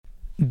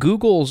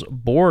Google's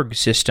Borg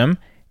system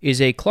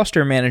is a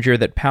cluster manager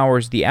that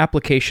powers the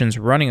applications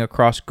running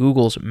across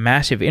Google's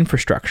massive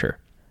infrastructure.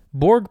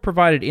 Borg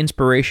provided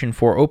inspiration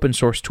for open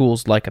source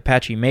tools like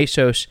Apache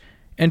Mesos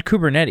and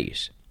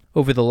Kubernetes.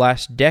 Over the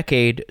last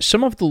decade,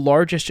 some of the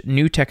largest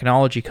new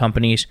technology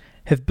companies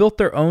have built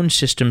their own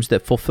systems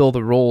that fulfill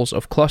the roles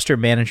of cluster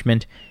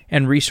management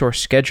and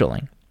resource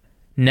scheduling.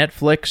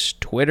 Netflix,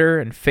 Twitter,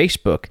 and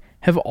Facebook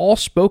have all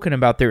spoken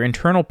about their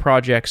internal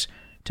projects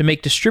to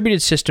make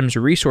distributed systems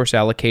resource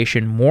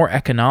allocation more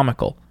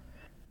economical.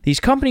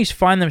 These companies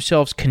find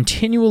themselves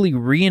continually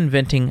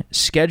reinventing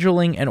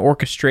scheduling and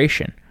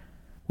orchestration,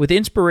 with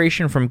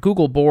inspiration from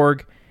Google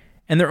Borg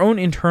and their own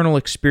internal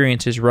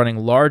experiences running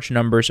large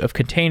numbers of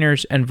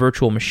containers and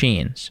virtual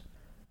machines.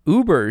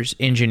 Uber's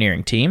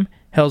engineering team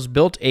has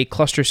built a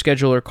cluster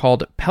scheduler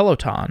called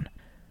Peloton.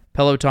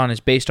 Peloton is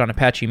based on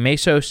Apache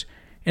Mesos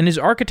and is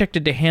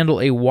architected to handle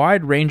a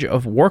wide range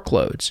of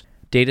workloads,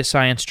 data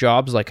science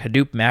jobs like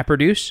Hadoop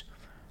MapReduce,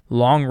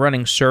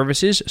 long-running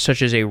services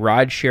such as a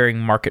ride-sharing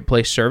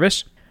marketplace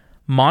service,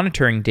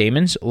 monitoring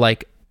daemons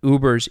like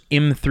Uber's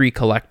M3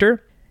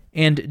 collector,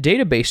 and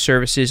database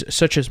services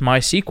such as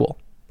MySQL.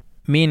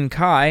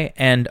 Mayank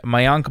and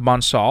Mayank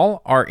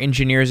Bansal are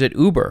engineers at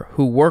Uber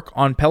who work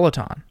on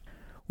Peloton.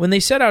 When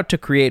they set out to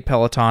create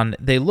Peloton,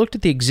 they looked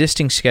at the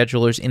existing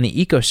schedulers in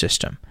the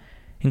ecosystem,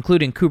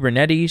 including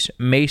Kubernetes,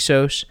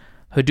 Mesos,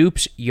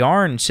 Hadoop's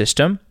Yarn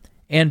system,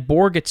 and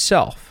Borg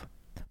itself.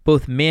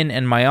 Both Min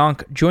and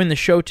Mayank join the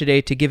show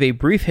today to give a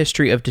brief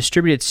history of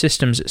distributed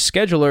systems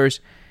schedulers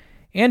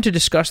and to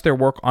discuss their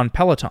work on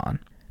Peloton.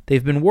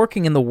 They've been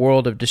working in the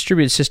world of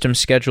distributed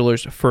systems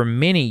schedulers for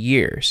many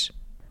years,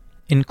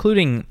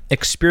 including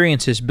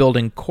experiences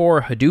building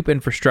core Hadoop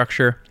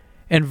infrastructure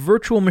and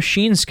virtual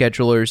machine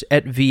schedulers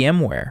at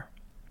VMware.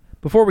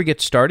 Before we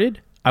get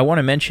started, I want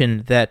to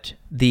mention that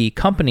the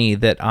company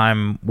that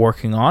I'm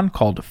working on,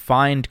 called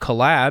Find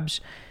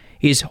Collabs,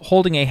 is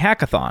holding a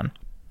hackathon.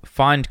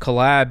 Find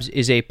Collabs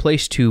is a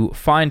place to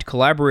find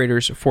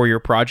collaborators for your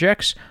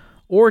projects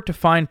or to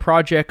find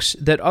projects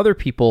that other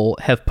people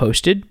have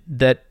posted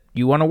that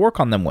you want to work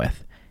on them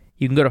with.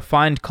 You can go to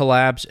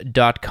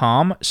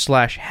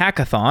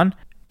findcollabs.com/hackathon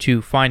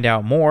to find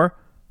out more,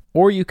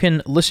 or you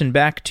can listen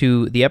back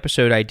to the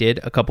episode I did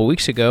a couple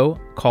weeks ago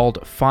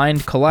called Find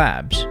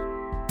Collabs.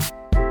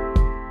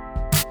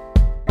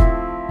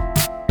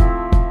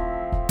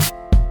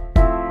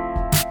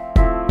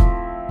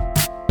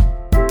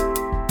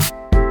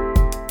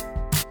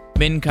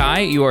 Min Kai,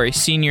 you are a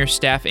senior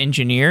staff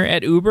engineer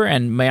at Uber,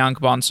 and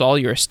Mayank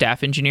Bansal, you're a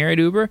staff engineer at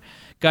Uber.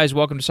 Guys,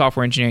 welcome to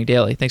Software Engineering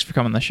Daily. Thanks for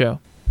coming on the show.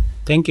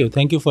 Thank you.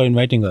 Thank you for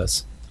inviting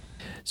us.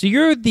 So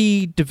you're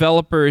the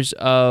developers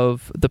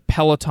of the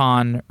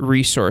Peloton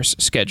resource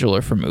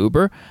scheduler from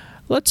Uber.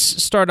 Let's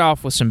start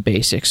off with some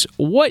basics.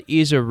 What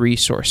is a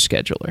resource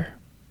scheduler?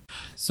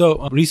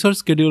 So a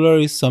resource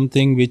scheduler is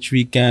something which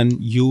we can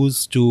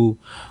use to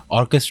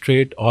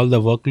orchestrate all the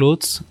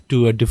workloads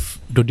to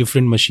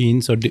different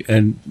machines or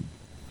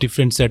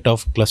different set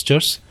of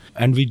clusters.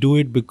 And we do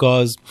it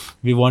because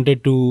we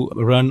wanted to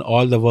run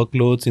all the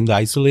workloads in the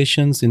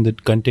isolations, in the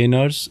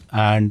containers,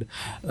 and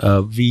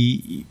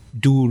we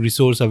do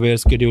resource-aware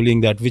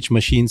scheduling that which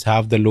machines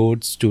have the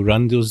loads to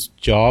run those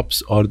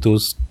jobs or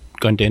those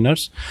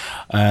containers.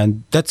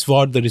 And that's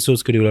what the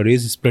resource scheduler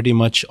is. It's pretty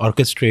much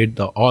orchestrate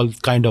all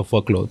kind of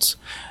workloads.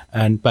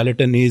 And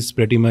Peloton is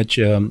pretty much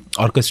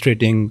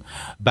orchestrating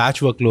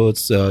batch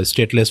workloads,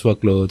 stateless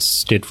workloads,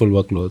 stateful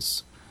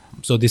workloads.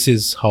 So this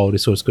is how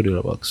resource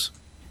scheduler works.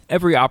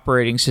 Every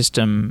operating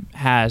system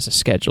has a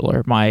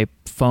scheduler. My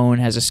phone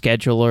has a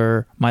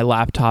scheduler. My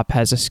laptop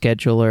has a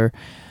scheduler.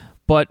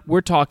 But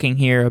we're talking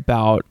here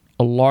about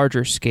a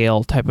larger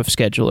scale type of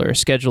scheduler, a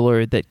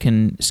scheduler that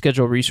can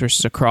schedule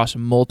resources across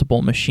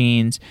multiple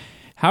machines.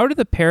 How do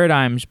the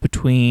paradigms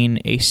between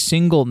a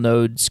single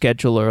node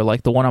scheduler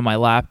like the one on my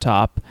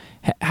laptop,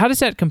 how does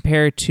that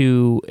compare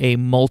to a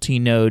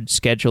multi-node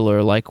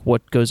scheduler like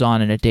what goes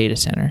on in a data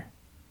center?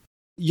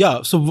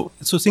 Yeah, so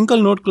single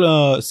node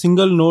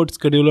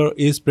scheduler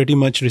is pretty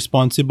much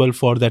responsible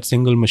for that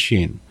single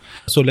machine.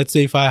 So let's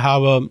say if I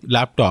have a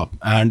laptop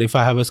and if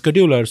I have a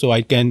scheduler, so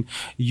I can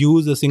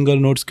use a single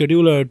node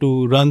scheduler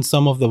to run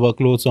some of the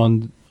workloads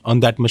on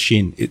that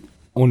machine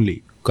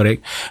only.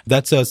 Correct.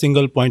 That's a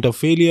single point of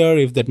failure.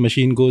 If that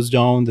machine goes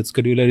down, that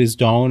scheduler is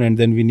down, and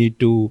then we need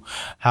to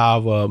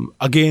have,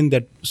 again,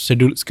 that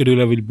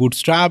scheduler will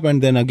bootstrap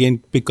and then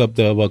again pick up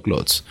the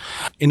workloads.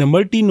 In a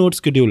multi-node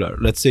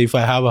scheduler, let's say if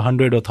I have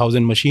 100 or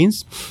 1,000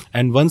 machines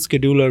and one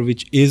scheduler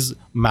which is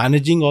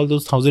managing all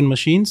those 1,000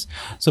 machines.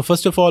 So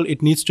first of all,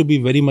 it needs to be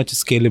very much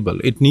scalable.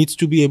 It needs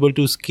to be able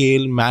to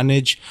scale,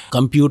 manage,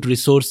 compute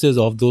resources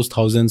of those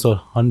thousands or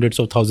hundreds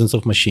of thousands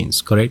of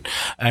machines. Correct.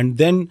 And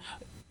then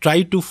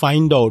try to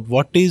find out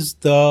what is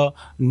the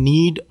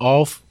need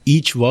of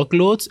each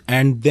workloads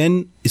and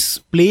then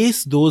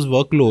place those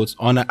workloads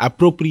on an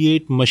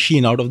appropriate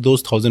machine out of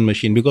those 1,000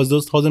 machines, because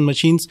those 1,000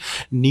 machines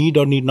need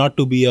or need not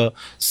to be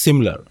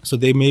similar. So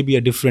they may be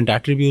a different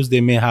attributes,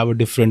 they may have a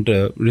different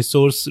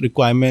resource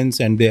requirements,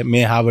 and they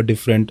may have a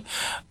different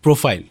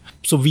profile.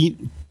 So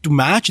to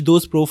match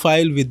those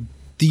profile with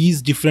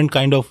these different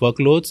kind of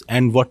workloads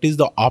and what is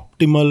the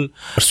optimal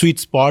sweet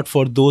spot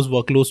for those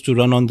workloads to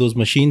run on those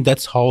machines.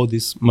 That's how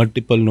this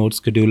multiple node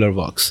scheduler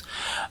works.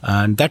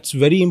 And that's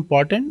very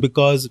important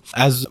because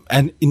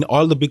and in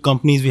all the big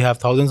companies, we have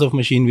thousands of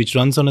machines which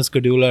runs on a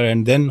scheduler,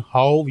 and then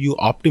how you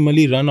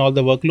optimally run all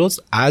the workloads,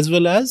 as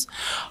well as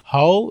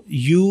how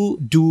you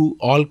do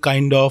all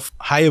kind of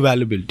high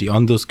availability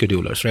on those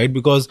schedulers, right?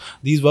 Because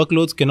these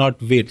workloads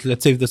cannot wait.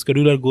 Let's say if the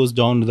scheduler goes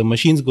down, the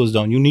machines goes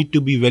down, you need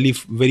to be very,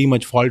 very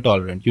much fault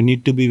tolerant. You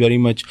need to be very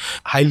much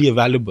highly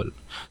available.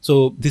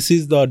 So this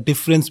is the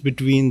difference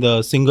between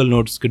the single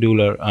node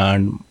scheduler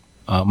and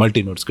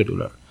multi-node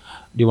scheduler.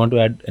 Do you want to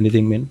add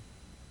anything, Min?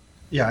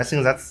 Yeah, I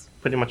think that's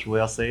pretty much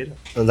well said.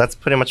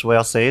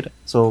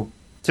 So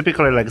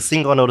typically, like a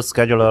single node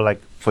scheduler,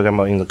 like for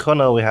example, in the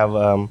kernel, we have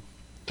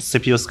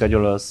CPU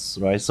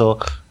schedulers, right? So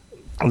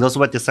those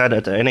will decide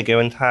at any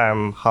given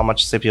time how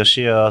much CPU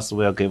shares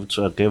we'll give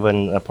to a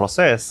given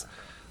process,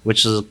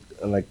 which is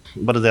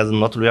but there's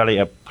not really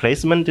a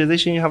placement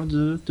decision you have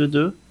to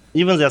do.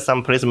 Even there's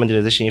some placement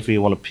decision if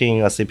you want to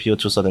ping a CPU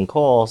to certain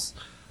cores,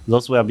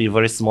 those will be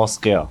very small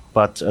scale.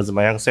 But as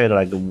Mayank said,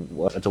 like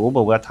at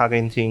Uber, we're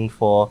targeting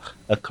for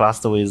a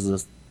cluster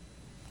with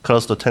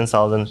close to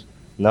 10,000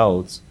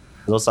 nodes.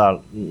 Those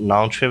are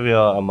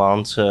non-trivial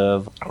amount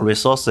of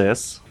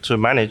resources to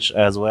manage,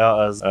 as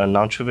well as a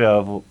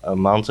non-trivial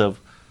amount of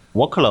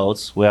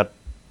workloads. We are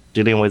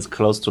dealing with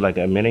close to like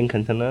 1 million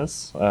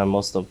containers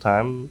most of the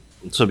time,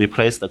 to be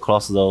placed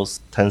across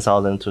those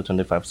 10,000 to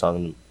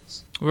 25,000.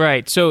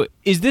 Right. So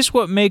is this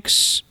what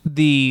makes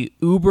the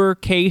Uber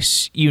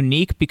case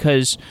unique?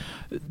 Because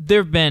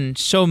there have been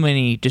so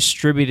many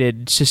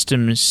distributed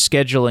systems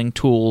scheduling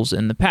tools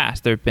in the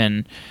past.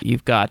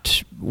 You've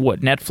got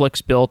what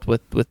Netflix built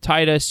with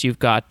Titus, you've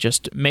got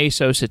just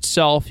Mesos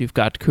itself, you've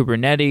got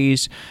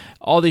Kubernetes,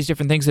 all these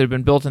different things that have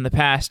been built in the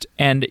past,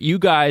 and you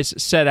guys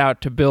set out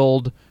to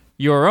build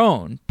your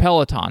own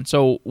Peloton.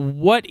 So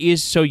what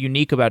is so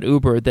unique about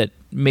Uber that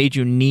made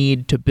you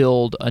need to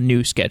build a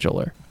new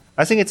scheduler?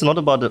 I think it's not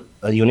about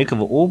a unique of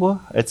Uber.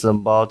 It's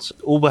about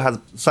Uber has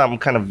some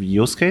kind of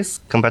use case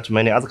compared to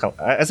many other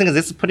companies. I think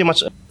this is pretty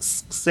much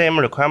same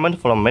requirement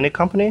for many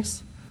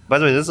companies. By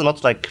the way, this is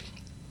not like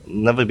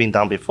never been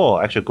done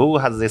before. Actually, Google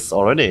has this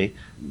already,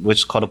 which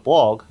is called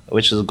Borg,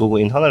 which is Google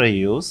internally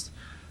used.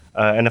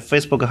 And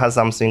Facebook has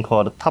something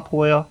called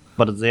Tupperware,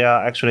 but they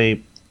are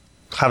actually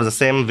have the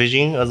same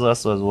vision as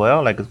us as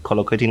well, like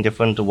collocating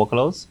different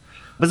workloads.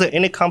 But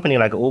any company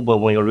like Uber,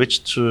 when you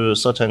reach to a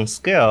certain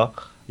scale,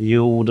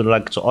 you would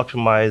like to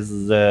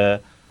optimize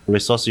the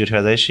resource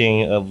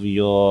utilization of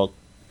your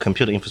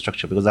computer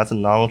infrastructure, because that's a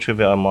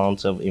non-trivial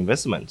amount of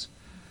investment.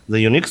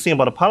 The unique thing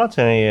about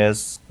Peloton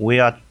is we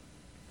are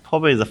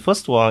probably the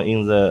first one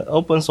in the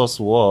open source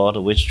world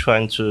which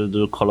trying to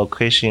do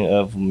collocation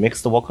of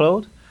mixed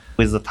workload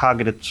with the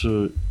target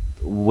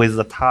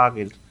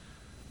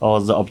or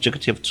the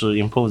objective to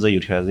improve the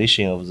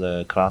utilization of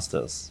the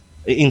clusters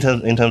in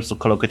terms of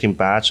collocating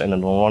batch and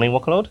non-running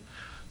workload.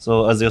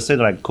 So as you said,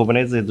 like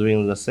Kubernetes is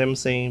doing the same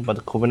thing,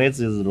 but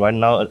Kubernetes is right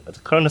now at the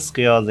current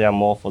scale, they are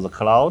more for the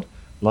cloud,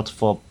 not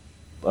for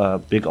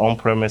big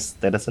on-premise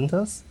data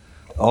centers.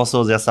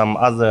 Also, there are some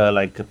other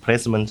like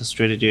placement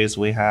strategies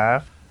we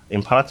have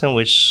in Peloton,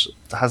 which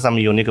has some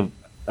unique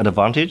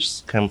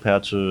advantages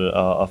compared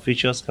to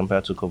features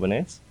compared to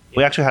Kubernetes.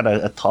 We actually had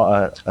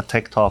a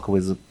tech talk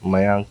with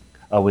Mayank,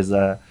 with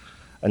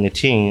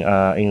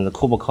Nitin in the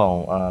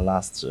KubeCon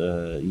last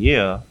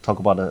year, talk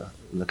about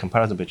the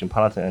comparison between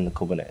Peloton and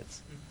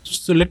Kubernetes.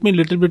 So let me a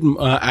little bit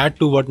add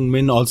to what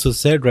Min also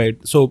said, right?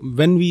 So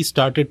when we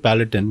started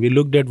Peloton, we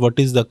looked at what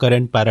is the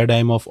current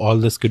paradigm of all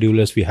the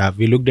schedulers we have.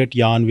 We looked at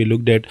Yarn, we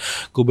looked at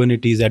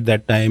Kubernetes at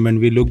that time, and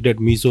we looked at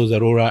Mesos,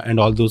 Aurora, and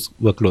all those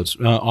workloads,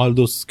 all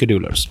those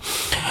schedulers.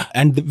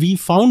 And we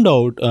found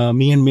out,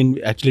 me and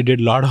Min actually did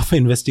a lot of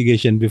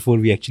investigation before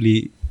we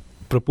actually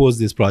propose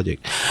this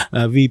project.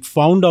 We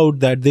found out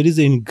that there is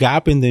a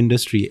gap in the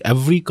industry.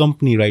 Every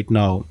company right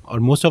now,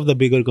 or most of the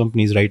bigger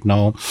companies right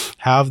now,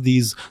 have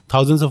these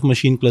thousands of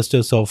machine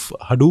clusters of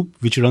Hadoop,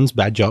 which runs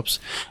batch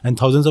jobs, and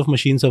thousands of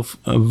machines of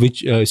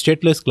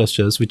stateless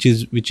clusters, which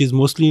is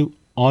mostly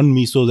on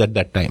Mesos at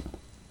that time.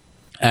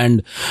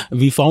 And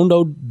we found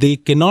out they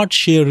cannot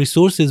share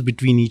resources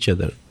between each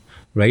other,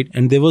 right?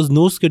 And there was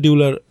no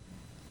scheduler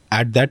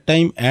at that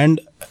time,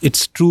 and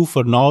it's true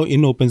for now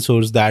in open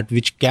source that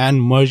which can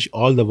merge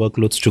all the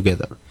workloads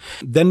together.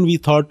 Then we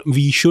thought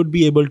we should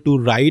be able to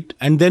write,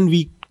 and then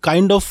we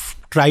kind of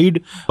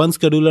tried one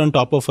scheduler on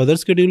top of other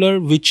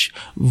scheduler, which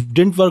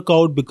didn't work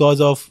out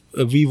because of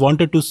we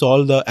wanted to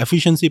solve the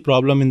efficiency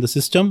problem in the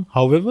system.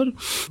 However,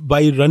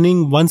 by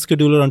running one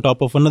scheduler on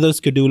top of another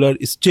scheduler,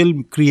 it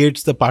still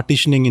creates the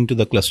partitioning into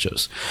the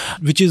clusters,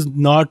 which is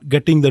not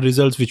getting the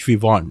results which we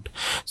want.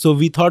 So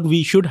we thought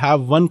we should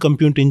have one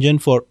compute engine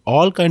for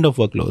all kind of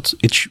workloads,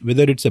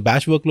 whether it's a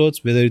batch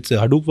workloads, whether it's a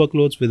Hadoop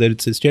workloads, whether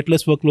it's a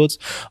stateless workloads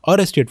or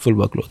a stateful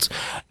workloads.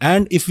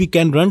 And if we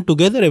can run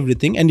together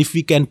everything, and if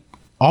we can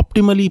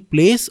optimally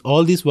place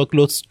all these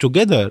workloads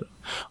together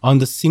on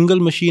the single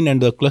machine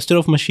and the cluster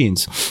of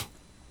machines,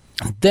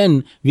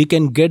 then we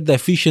can get the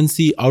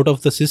efficiency out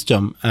of the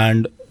system,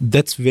 and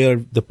that's where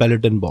the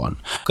Peloton born.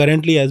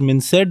 Currently, as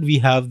Min said, we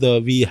have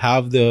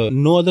the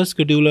no other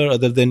scheduler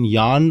other than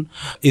Yarn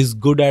is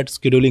good at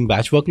scheduling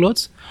batch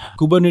workloads.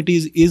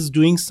 Kubernetes is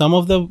doing some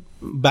of the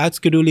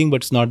batch scheduling, but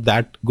it's not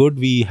that good.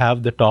 We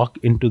have the talk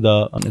into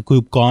the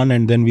KubeCon,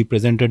 and then we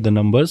presented the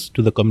numbers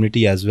to the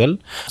community as well.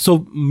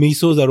 So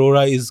Meso's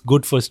Aurora is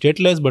good for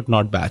stateless, but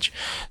not batch.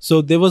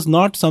 So there was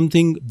not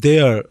something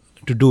there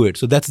to do it.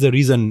 So that's the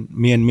reason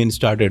me and Min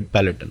started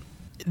Peloton.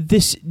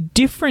 This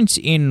difference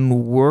in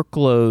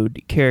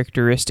workload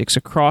characteristics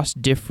across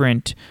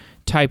different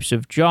types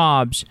of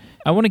jobs,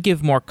 I want to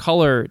give more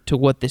color to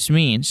what this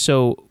means.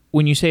 So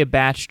when you say a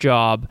batch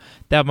job,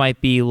 that might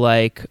be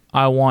like,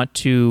 I want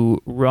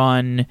to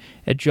run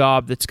a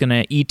job that's going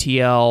to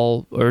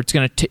ETL, or it's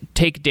going to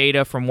take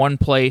data from one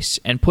place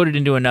and put it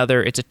into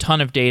another. It's a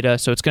ton of data,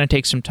 so it's going to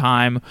take some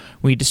time.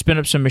 We need to spin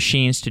up some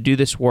machines to do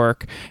this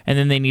work, and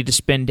then they need to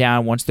spin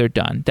down once they're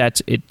done.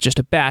 That's it, just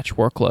a batch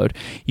workload.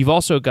 You've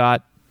also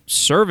got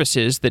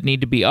services that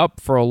need to be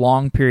up for a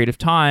long period of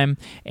time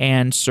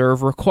and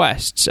serve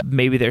requests.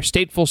 Maybe they're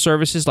stateful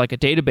services like a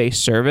database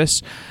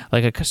service,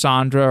 like a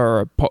Cassandra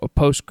or a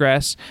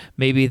Postgres.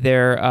 Maybe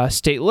they're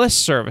stateless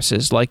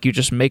services, like you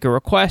just make a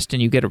request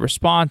and you get a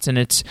response, and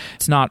it's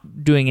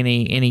not doing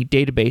any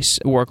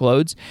database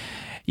workloads.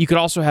 You could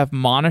also have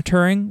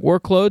monitoring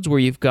workloads where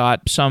you've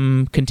got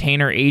some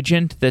container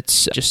agent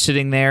that's just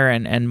sitting there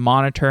and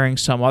monitoring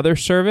some other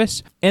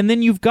service. And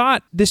then you've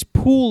got this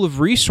pool of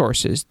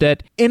resources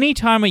that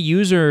anytime a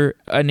user,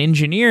 an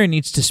engineer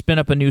needs to spin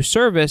up a new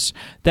service,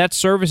 that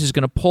service is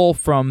going to pull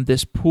from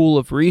this pool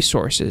of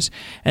resources.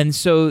 And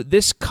so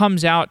this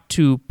comes out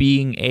to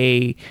being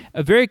a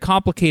very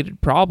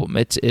complicated problem.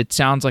 It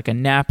sounds like a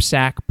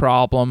knapsack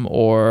problem,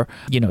 or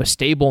a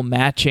stable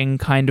matching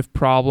kind of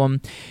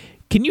problem.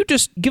 Can you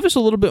just give us a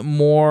little bit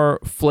more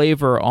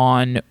flavor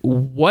on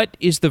what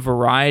is the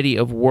variety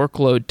of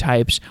workload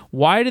types?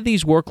 Why do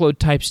these workload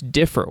types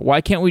differ?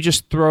 Why can't we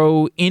just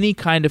throw any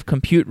kind of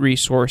compute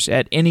resource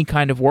at any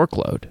kind of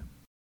workload?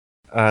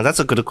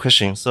 That's a good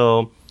question.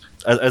 So,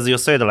 as you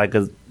said,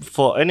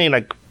 for any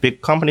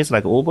big companies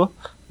like Uber,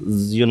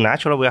 you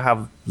naturally will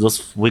have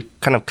those. We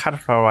kind of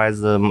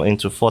categorize them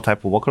into 4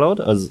 types of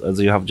workload, as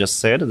you have just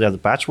said. There's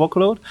batch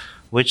workload,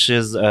 which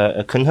is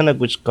a container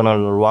which is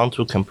gonna run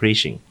to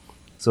completion.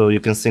 So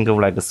you can think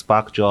of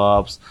Spark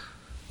jobs,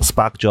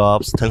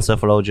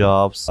 TensorFlow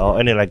jobs, or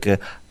any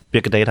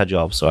big data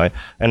jobs, right?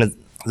 And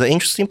the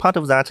interesting part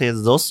of that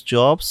is those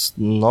jobs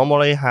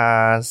normally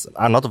are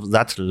not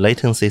that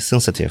latency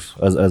sensitive,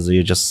 as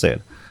you just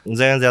said.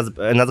 Then there's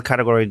another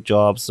category of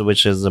jobs,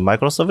 which is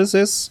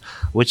microservices,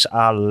 which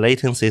are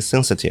latency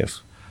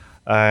sensitive.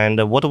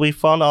 And what we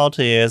found out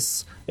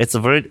is it's a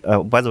very,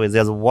 by the way,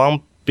 there's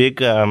one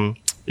big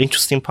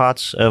interesting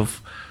part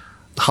of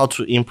how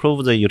to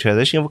improve the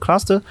utilization of a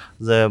cluster.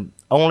 The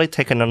only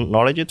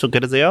technology to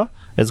get there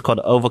is called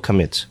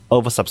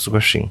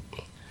oversubscription.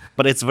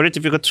 But it's very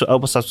difficult to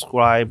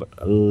oversubscribe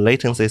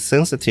latency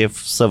sensitive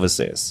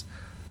services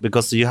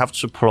because you have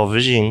to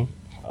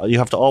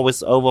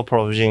always over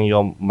provision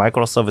your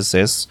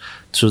microservices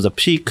to the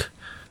peak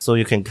so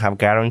you can have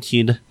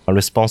guaranteed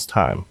response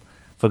time.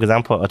 For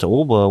example, at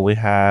Uber, we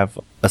have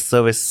a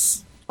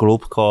service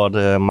group called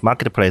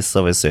Marketplace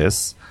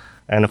Services.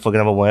 And for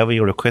example, whenever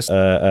you request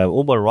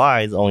Uber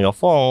ride on your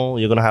phone,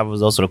 you're going to have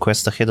those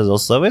requests hit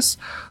those services.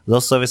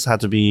 Those services have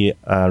to be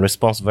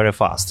response very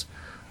fast.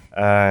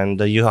 And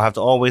you have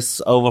to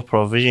always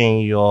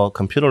over-provision your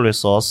computer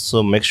resource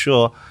to make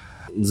sure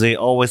they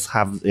always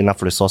have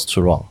enough resource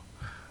to run.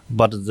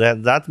 But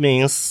that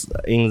means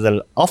in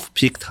the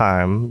off-peak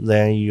time,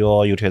 then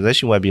your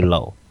utilization will be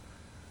low.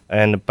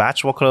 And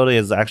batch workload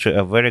is actually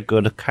a very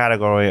good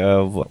category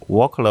of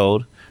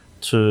workload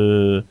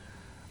to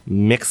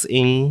mix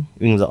in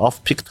the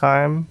off-peak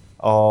time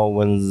or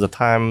when the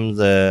time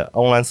the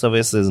online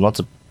service is not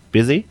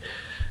busy.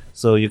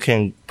 So you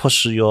can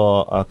push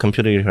your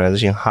computer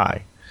utilization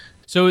high.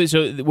 So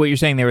what you're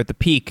saying there at the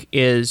peak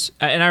is,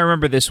 and I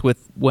remember this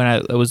with when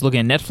I was looking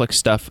at Netflix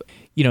stuff,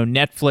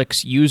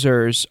 Netflix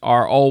users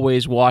are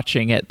always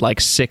watching at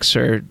 6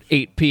 or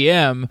 8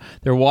 p.m.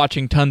 They're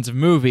watching tons of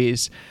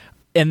movies.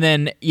 And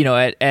then,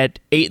 at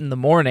 8 in the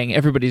morning,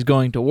 everybody's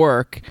going to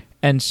work.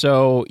 And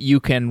so you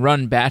can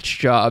run batch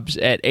jobs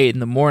at 8 in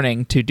the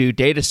morning to do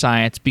data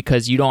science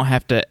because you don't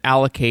have to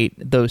allocate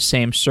those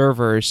same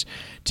servers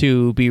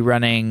to be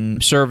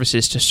running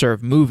services to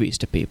serve movies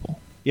to people.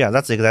 Yeah,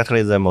 that's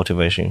exactly the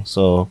motivation.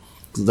 So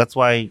that's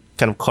why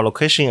kind of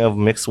collocation of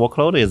mixed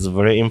workload is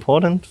very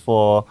important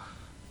for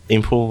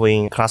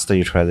improving cluster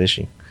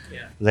utilization.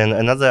 Yeah. Then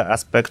another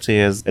aspect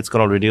is it's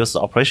going to reduce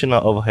the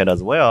operational overhead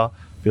as well,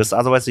 because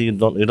otherwise you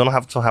don't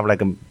have to have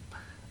like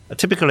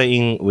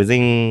typically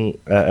within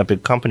a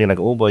big company like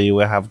Uber, you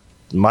will have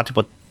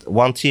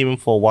one team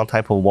for one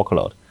type of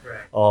workload, right,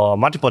 or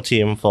multiple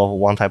team for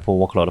one type of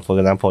workload. For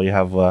example, you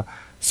have a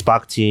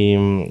Spark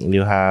team,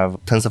 you have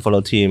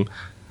TensorFlow team.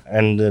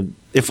 And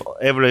if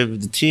every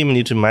team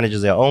need to manage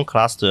their own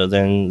cluster,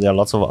 then there are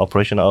lots of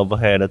operational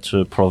overhead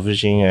to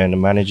provision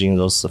and managing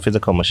those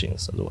physical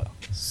machines as well.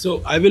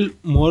 So I will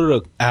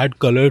more add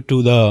color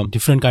to the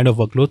different kind of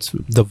workloads.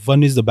 The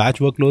one is the batch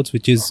workloads,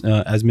 which is,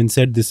 as Min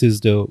said, this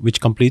is which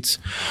completes.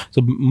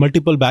 So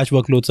multiple batch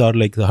workloads are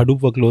like the Hadoop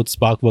workloads,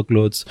 Spark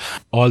workloads,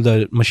 all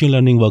the machine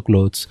learning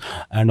workloads,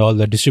 and all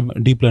the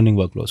deep learning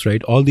workloads,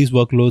 right? All these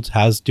workloads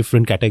has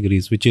different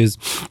categories, which is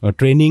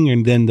training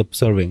and then the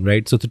serving,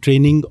 right? So the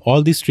training,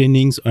 all these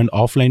trainings and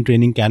offline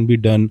training can be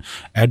done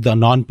at the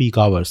non-peak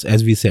hours,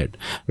 as we said,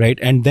 right?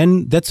 And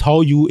then that's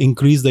how you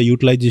increase the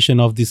utilization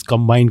of this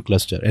combined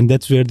cluster. And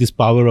that's where this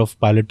power of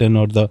Peloton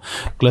or the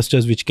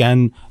clusters which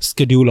can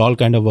schedule all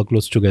kind of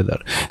workloads together.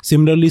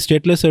 Similarly,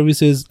 stateless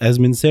services, as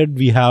Min said,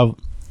 we have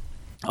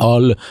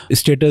all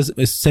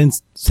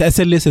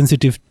SLA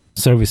sensitive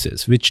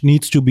services, which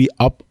needs to be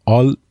up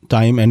all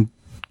time and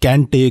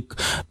can take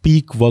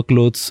peak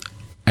workloads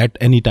at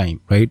any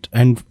time, right?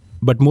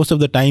 But most of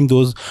the time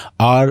those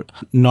are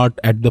not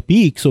at the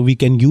peak, so we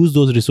can use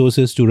those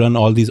resources to run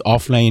all these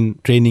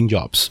offline training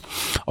jobs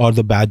or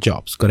the batch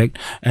jobs, correct?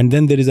 And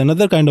then there is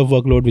another kind of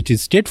workload which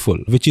is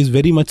stateful, which is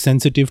very much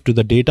sensitive to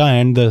the data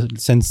and the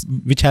sense,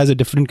 which has a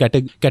different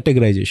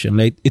categorization.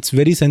 Like it's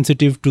very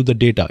sensitive to the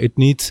data.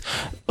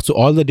 So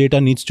all the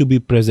data needs to be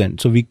present.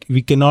 So we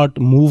cannot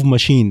move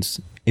machines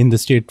in the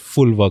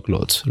stateful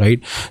workloads, right?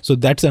 So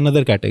that's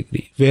another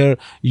category where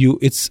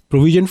it's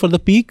provisioned for the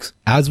peaks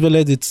as well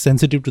as it's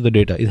sensitive to the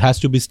data. It has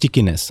to be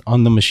stickiness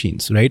on the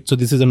machines, right? So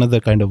this is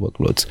another kind of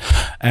workloads.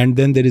 And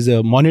then there is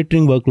a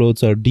monitoring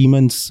workloads or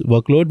daemons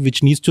workload,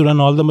 which needs to run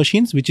all the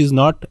machines, which is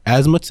not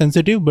as much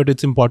sensitive, but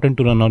it's important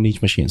to run on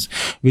each machines,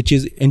 which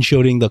is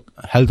ensuring the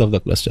health of the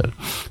cluster.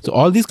 So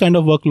all these kind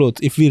of workloads,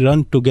 if we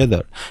run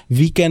together,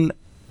 we can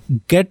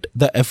get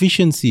the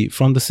efficiency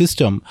from the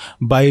system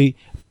by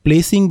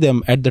placing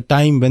them at the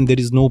time when there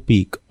is no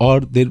peak,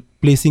 or they're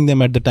placing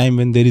them at the time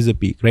when there is a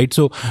peak, right?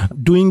 So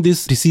doing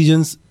these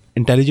decisions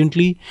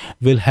intelligently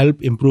will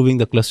help improving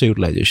the cluster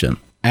utilization,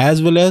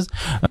 as well as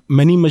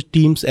many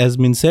teams, as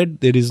Min said,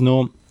 there is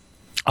no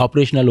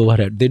operational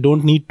overhead. They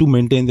don't need to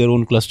maintain their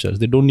own clusters.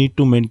 They don't need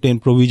to maintain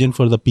provision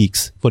for the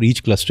peaks for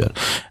each cluster,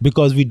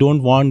 because we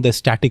don't want the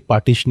static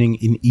partitioning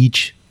in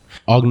each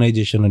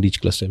organization or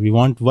each cluster. We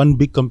want one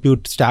big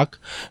compute stack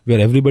where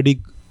everybody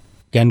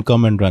can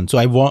come and run. So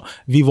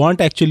we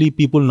want actually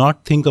people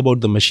not think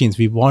about the machines.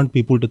 We want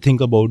people to think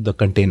about the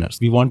containers.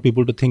 We want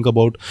people to think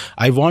about,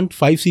 I want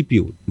 5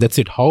 CPU. That's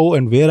it. How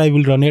and where I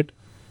will run it,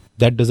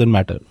 that doesn't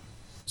matter.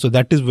 So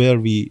that is where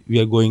we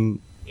are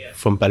going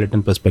from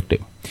Peloton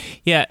perspective.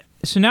 Yeah.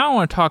 So now I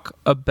want to talk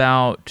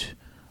about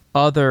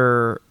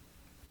other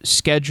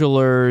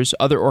schedulers,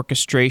 other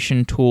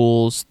orchestration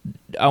tools.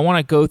 I want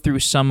to go through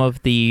some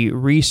of the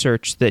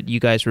research that you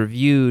guys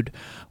reviewed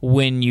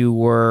when you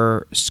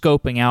were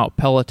scoping out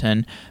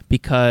Peloton,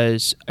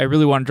 because I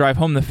really want to drive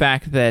home the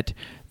fact that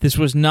this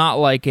was not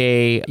like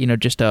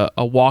just a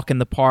walk in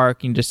the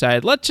park and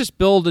decide, let's just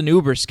build an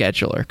Uber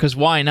scheduler, because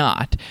why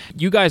not?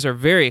 You guys are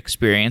very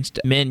experienced.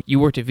 Min,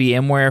 you worked at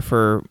VMware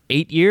for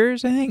 8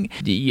 years, I think.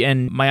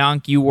 And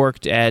Mayank, you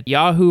worked at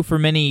Yahoo for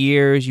many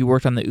years. You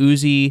worked on the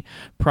Uzi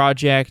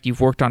project.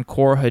 You've worked on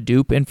core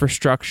Hadoop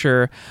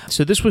infrastructure.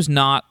 So this was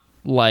not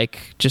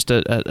like just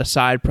a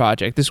side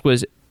project. This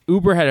was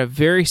Uber had a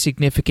very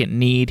significant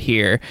need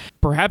here,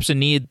 perhaps a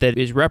need that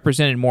is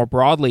represented more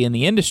broadly in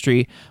the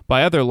industry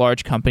by other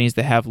large companies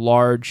that have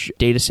large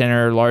data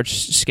center, large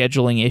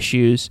scheduling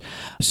issues.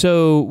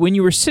 So when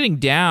you were sitting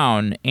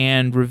down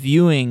and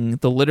reviewing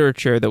the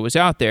literature that was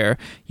out there,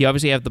 you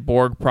obviously have the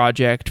Borg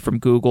project from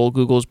Google.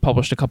 Google's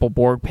published a couple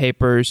Borg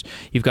papers.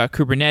 You've got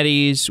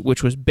Kubernetes,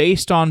 which was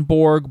based on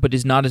Borg, but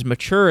is not as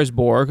mature as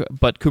Borg,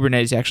 but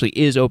Kubernetes actually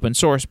is open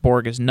source.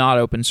 Borg is not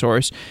open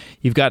source.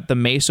 You've got the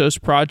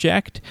Mesos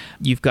project.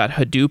 You've got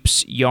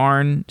Hadoop's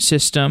Yarn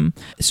system.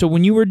 So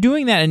when you were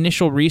doing that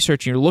initial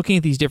research and you're looking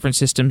at these different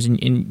systems,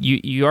 and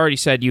you already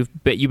said you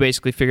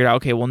basically figured out,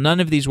 okay, well, none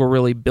of these were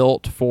really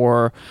built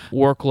for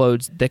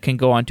workloads that can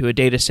go onto a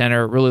data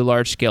center, really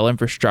large scale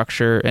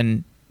infrastructure,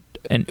 and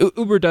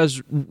Uber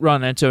does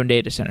run its own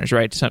data centers,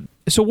 right?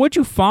 So what'd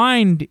you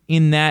find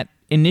in that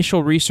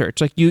initial research?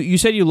 Like you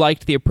said you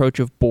liked the approach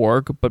of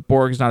Borg, but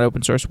Borg is not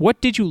open source.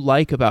 What did you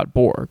like about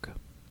Borg?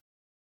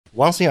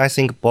 One thing I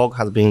think Borg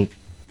has been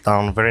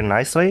done very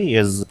nicely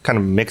is kind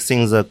of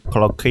mixing the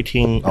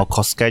collocating or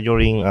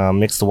co-scheduling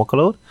mixed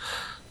workload.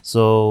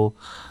 So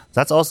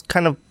that's also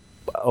kind of,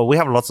 we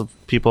have lots of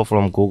people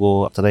from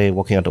Google today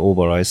working at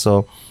Uber, right?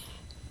 So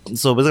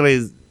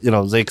basically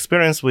the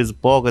experience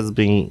with Borg has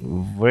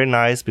been very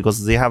nice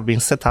because they have been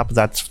set up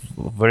that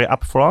very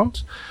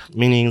upfront,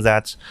 meaning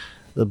that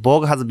the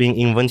Borg has been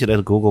invented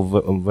at Google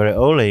very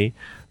early,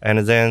 and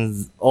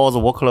then all the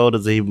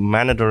workload, they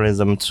manage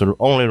them to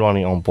only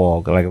running on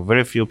Borg. Like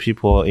very few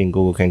people in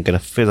Google can get a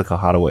physical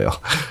hardware.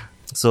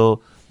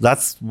 So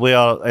that's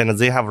where, and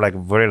they have like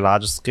very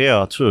large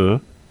scale too.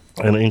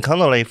 And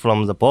internally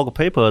from the Borg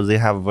paper, they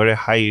have very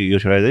high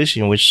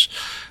utilization, which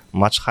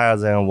much higher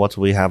than what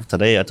we have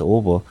today at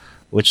Uber,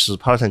 which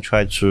Peloton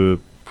tried to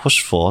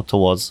push for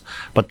towards,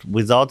 but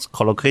without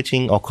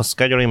collocating or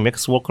scheduling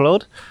mixed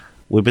workload,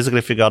 we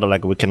basically figured out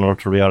like we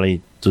cannot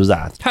really do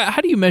that. How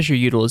do you measure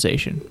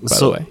utilization, by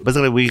the way?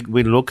 Basically,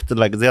 we looked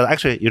like they're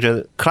actually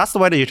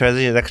cluster-wide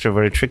utilization is actually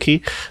very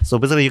tricky. So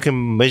basically, you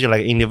can measure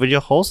like individual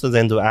hosts and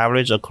then do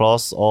average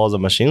across all the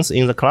machines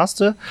in the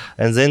cluster,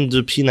 and then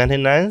do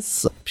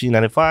P99s,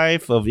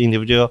 P95 of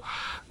individual.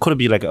 Could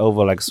be like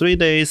over like 3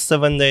 days,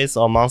 7 days,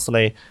 or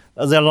monthly.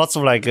 There are lots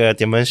of like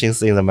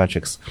dimensions in the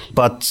metrics.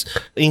 But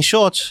in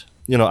short,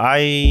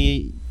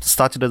 I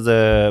started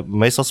the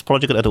Mesos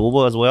project at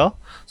Uber as well.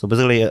 So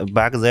basically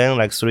back then,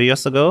 like 3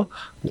 years ago,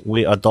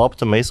 we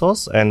adopted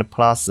Mesos and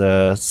plus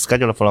a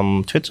scheduler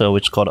from Twitter,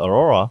 which called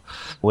Aurora.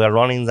 We are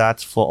running that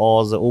for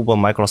all the Uber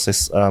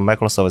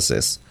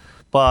microservices.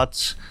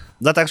 But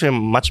that's actually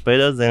much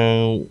better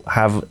than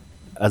have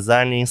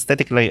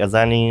statically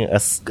assigning a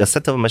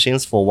set of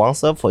machines for one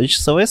server for each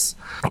service.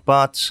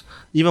 But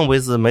even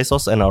with the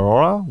Mesos and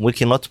Aurora, we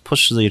cannot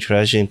push the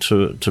utilization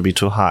to be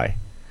too high.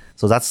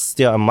 So that's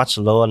still a much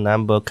lower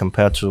number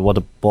compared to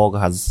what Borg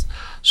has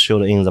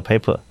showed in the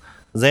paper.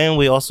 Then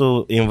we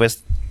also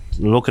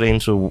looked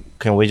into,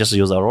 can we just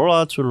use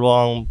Aurora to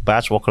run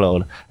batch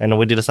workload? And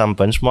we did some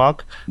benchmark.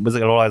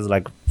 Basically, Aurora is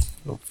like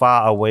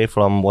far away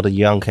from what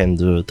Yang can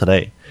do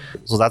today.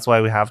 So that's why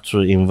we have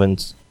to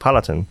invent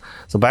Peloton.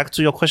 So back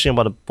to your question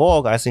about the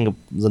Borg, I think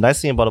the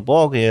nice thing about the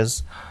Borg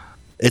is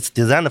it's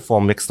designed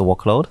for mixed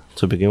workload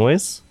to begin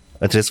with,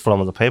 at least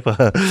from the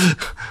paper,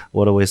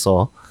 what we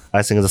saw.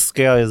 I think the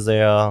scale is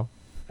there,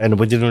 and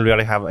we didn't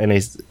really have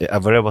any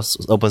available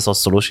open source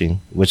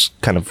solution, which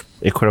kind of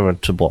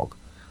equivalent to Borg.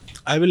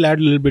 I will add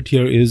a little bit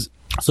here is,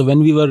 so when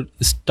we were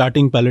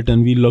starting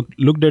Peloton, we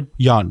looked at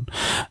Yarn,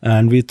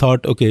 and we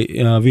thought,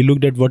 we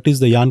looked at what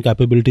is the Yarn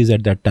capabilities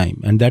at that time.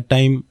 And that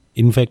time,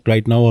 in fact,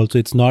 right now also,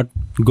 it's not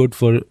good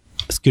for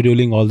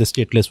scheduling all the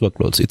stateless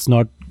workloads. It's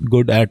not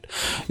good at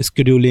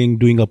scheduling,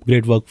 doing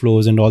upgrade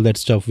workflows and all that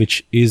stuff,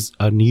 which is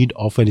a need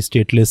of any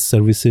stateless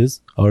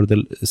services or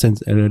the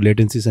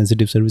latency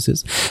sensitive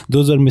services.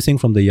 Those are missing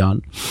from the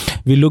Yarn.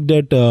 We looked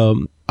at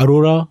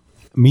Aurora,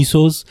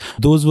 Mesos.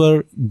 Those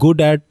were good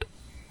at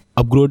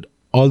upgrade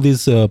all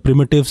these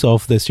primitives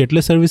of the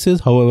stateless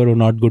services, however, were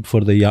not good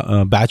for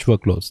the batch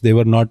workloads. They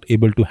were not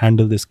able to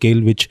handle the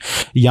scale which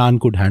Yarn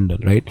could handle,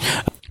 right?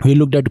 We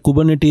looked at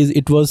Kubernetes.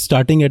 It was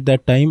starting at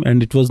that time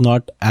and it was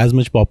not as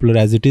much popular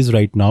as it is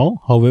right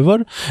now.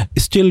 However,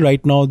 still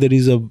right now, there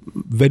is a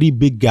very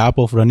big gap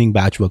of running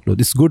batch workload.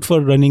 It's good for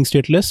running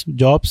stateless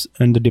jobs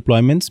and the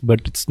deployments,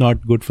 but it's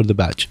not good for the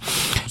batch.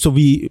 So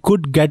we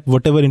could get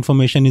whatever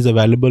information is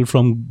available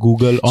from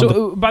Google.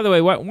 By the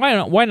way,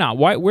 why not?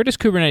 Where does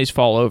Kubernetes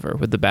fall over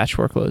with the batch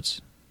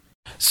workloads?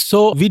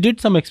 So we did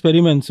some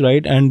experiments,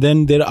 right? And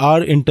then there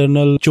are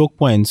internal choke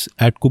points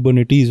at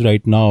Kubernetes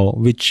right now,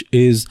 which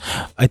is,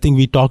 I think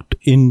we talked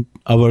in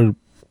our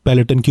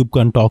Peloton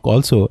KubeCon talk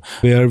also,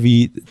 where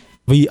we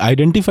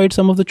identified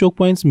some of the choke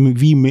points.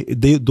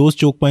 Those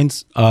choke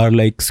points are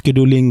like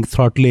scheduling,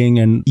 throttling,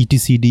 and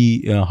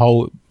etcd,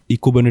 how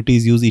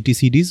Kubernetes use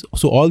etcds.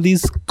 So all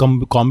these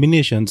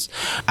combinations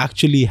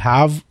actually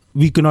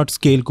we cannot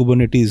scale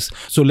Kubernetes.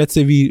 So let's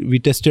say we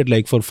tested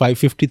like for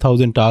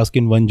 50,000 tasks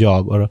in one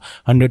job or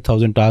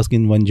 100,000 tasks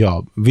in one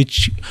job,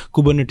 which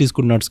Kubernetes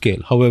could not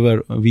scale.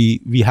 However,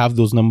 we have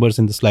those numbers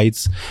in the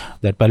slides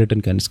that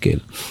Peloton can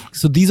scale.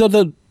 So these are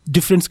the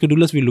different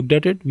schedulers. We looked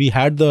at it. We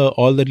had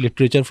all the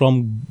literature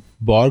from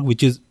Borg,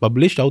 which is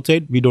published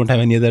outside. We don't have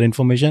any other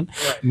information.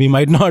 Right. We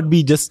might not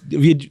be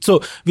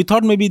so we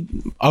thought maybe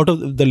out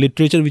of the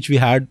literature which we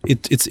had,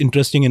 it's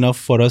interesting enough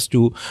for us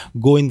to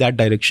go in that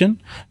direction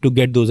to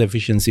get those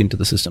efficiency into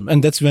the system.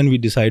 And that's when we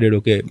decided,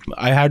 okay,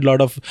 I had a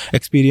lot of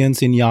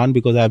experience in Yarn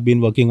because I've been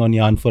working on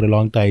Yarn for a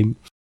long time.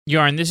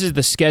 Yarn, this is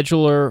the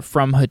scheduler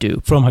from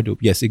Hadoop. From Hadoop,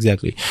 yes,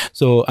 exactly.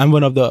 So I'm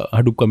one of the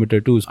Hadoop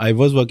committer too. I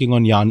was working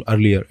on Yarn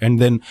earlier, and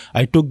then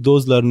I took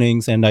those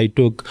learnings and I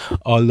took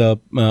all the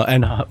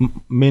and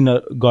Min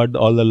got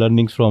all the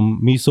learnings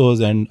from Mesos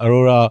and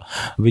Aurora,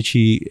 which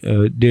he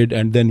did,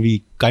 and then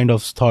we kind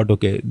of thought,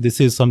 okay, this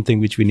is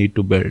something which we need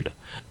to build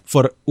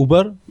for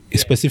Uber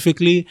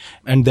specifically,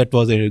 and that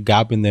was a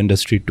gap in the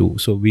industry too.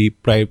 So we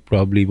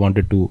probably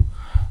wanted to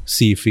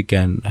see if we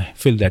can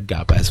fill that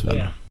gap as well.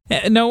 Yeah.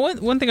 Now,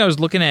 one thing I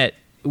was looking at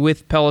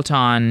with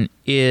Peloton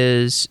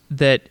is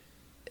that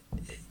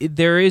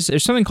there's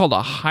something called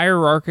a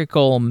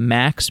hierarchical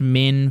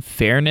max-min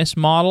fairness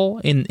model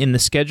in the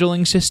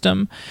scheduling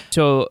system.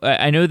 So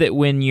I know that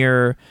when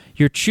you're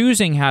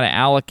choosing how to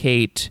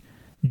allocate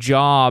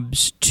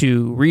jobs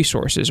to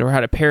resources, or how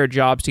to pair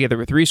jobs together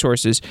with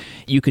resources,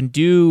 you can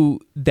do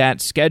that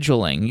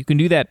scheduling. You can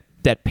do that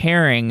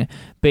pairing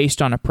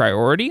based on a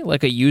priority.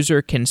 Like a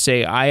user can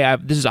say,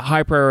 this is a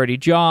high priority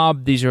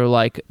job. These are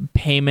like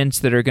payments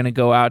that are going to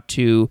go out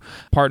to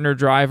partner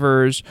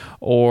drivers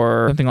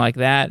or something like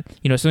that.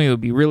 Something that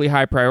would be really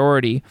high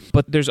priority.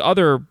 But there's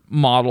other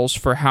models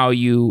for how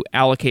you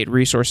allocate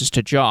resources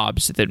to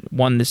jobs. That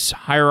one, this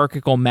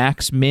hierarchical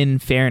max-min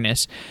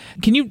fairness.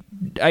 Can you,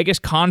 I guess,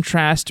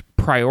 contrast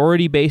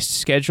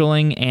priority-based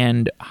scheduling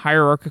and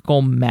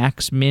hierarchical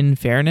max-min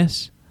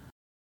fairness?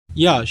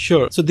 Yeah,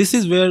 sure. So this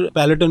is where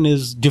Peloton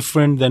is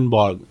different than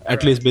Borg,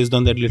 at least based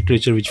on that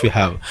literature which we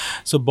have.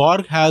 So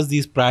Borg has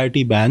these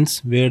priority bands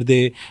where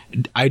they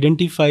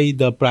identify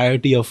the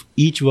priority of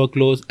each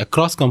workload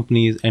across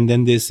companies, and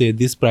then they say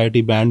this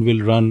priority band will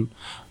run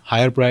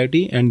higher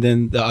priority, and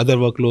then the other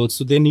workloads.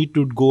 So they need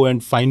to go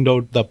and find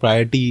out the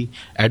priority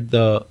at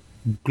the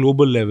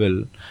global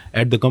level,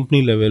 at the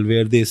company level,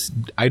 where they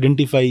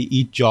identify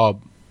each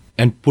job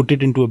and put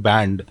it into a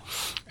band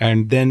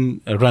and then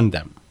run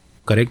them.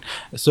 Correct.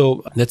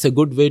 So that's a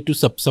good way to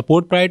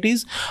support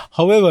priorities.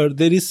 However,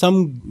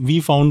 we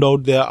found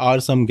out there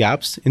are some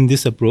gaps in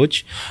this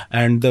approach.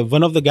 And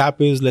one of the gap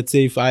is, let's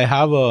say if I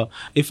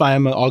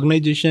am an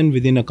organization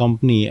within a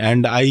company,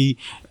 and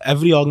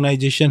every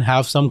organization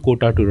have some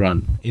quota to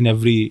run in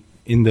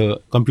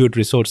the compute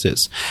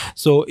resources.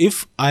 So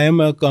if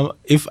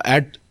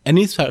at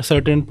any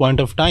certain point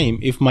of time,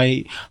 if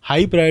my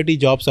high priority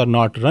jobs are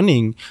not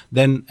running,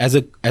 then as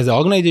an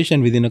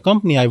organization within a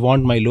company, I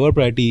want my lower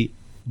priority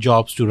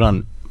jobs to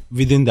run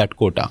within that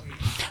quota.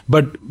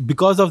 But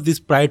because of this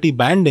priority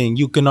banding,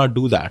 you cannot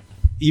do that.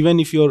 Even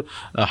if your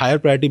higher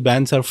priority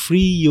bands are free,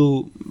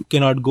 you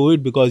cannot go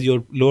it because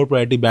your lower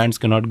priority bands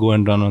cannot go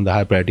and run on the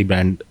high priority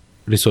band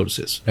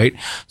resources, right?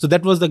 So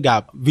that was the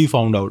gap we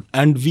found out.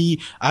 And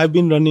I've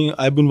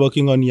been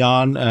working on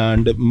Yarn,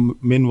 and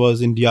Min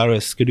was in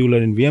DRS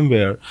scheduler in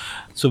VMware.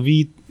 So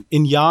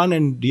in Yarn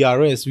and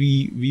DRS,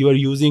 we were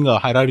using a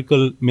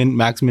hierarchical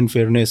max-min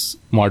fairness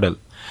model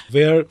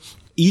where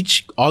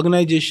each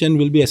organization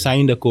will be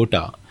assigned a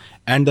quota,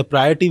 and the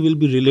priority will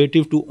be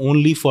relative to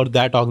only for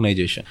that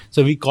organization.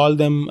 So we call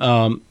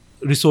them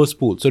resource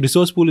pool. So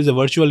resource pool is a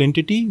virtual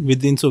entity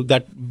within, so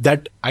that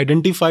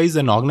identifies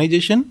an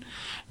organization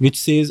which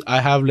says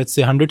I have, let's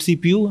say, 100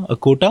 CPU, a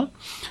quota.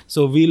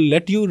 So we'll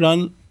let you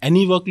run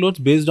any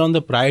workloads based on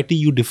the priority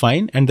you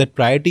define, and that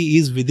priority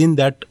is within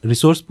that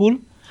resource pool.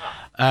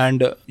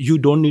 And you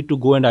don't need to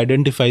go and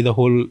identify the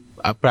whole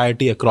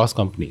priority across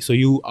companies. So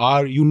you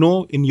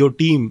in your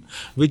team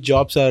which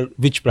jobs are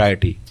which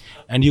priority,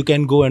 and you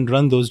can go and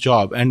run those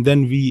jobs, and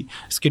then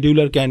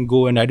scheduler can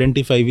go and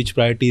identify which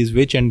priority is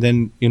which, and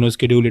then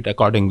schedule it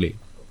accordingly.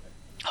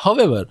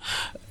 However,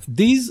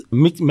 these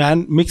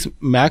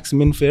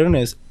max-min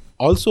fairness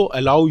also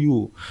allow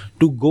you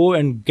to go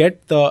and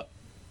get the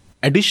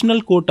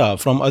additional quota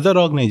from other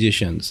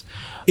organizations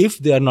if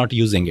they are not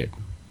using it.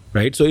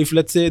 Right. So if,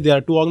 let's say, there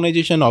are two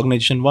organizations,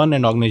 organization 1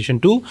 and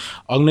organization 2,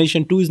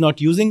 organization 2 is not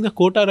using the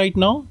quota right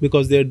now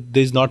because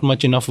there's not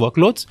much enough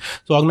workloads.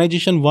 So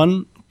organization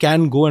 1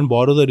 can go and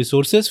borrow the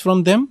resources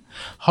from them.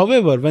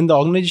 However, when the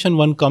organization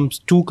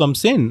 2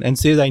 comes in and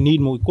says, I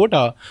need more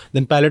quota,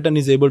 then Peloton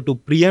is able to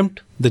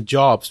preempt the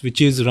jobs which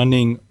is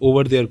running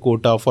over their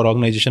quota for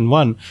organization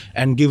 1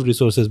 and give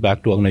resources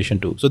back to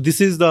organization 2. So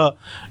this is the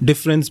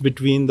difference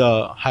between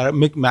the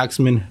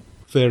max-min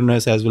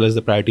fairness as well as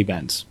the priority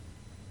bands.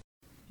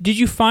 Did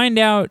you find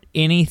out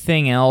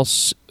anything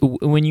else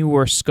when you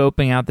were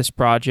scoping out this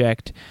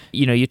project?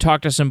 You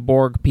talked to some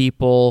Borg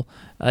people,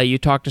 you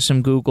talked to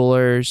some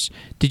Googlers.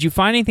 Did you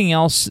find anything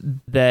else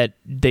that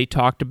they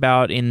talked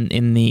about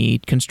in the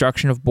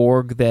construction of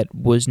Borg that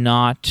was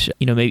not,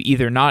 maybe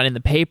either not in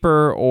the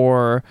paper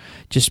or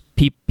just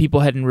people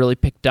hadn't really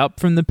picked up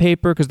from the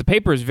paper? Because the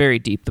paper is very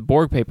deep. The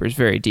Borg paper is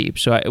very deep.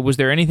 So was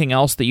there anything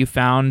else that you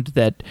found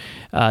that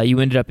you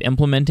ended up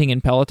implementing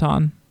in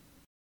Peloton?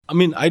 I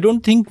mean, I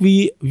don't think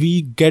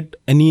we get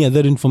any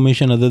other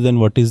information other than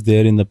what is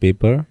there in the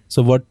paper.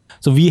 So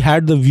we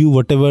had the view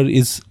whatever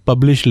is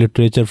published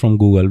literature from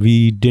Google.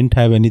 We didn't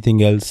have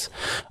anything else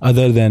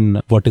other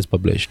than what is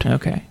published.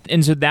 Okay.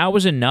 And so that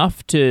was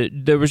enough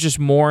there was just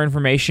more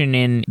information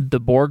in the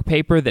Borg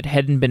paper that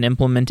hadn't been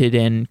implemented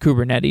in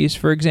Kubernetes,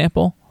 for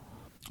example?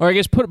 Or I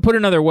guess put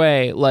another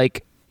way,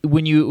 like,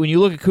 when you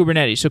look at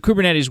Kubernetes, so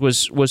Kubernetes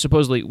was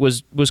supposedly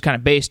was kind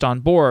of based on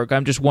Borg.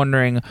 I'm just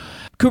wondering,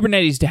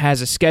 Kubernetes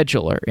has a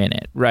scheduler in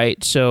it,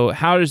 right? So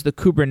how does the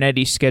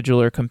Kubernetes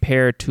scheduler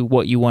compare to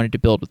what you wanted to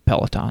build with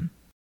Peloton?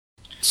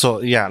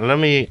 So yeah, let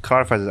me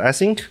clarify this. I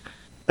think,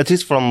 at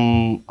least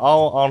from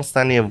our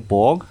understanding of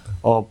Borg,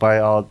 or by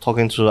our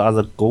talking to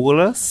other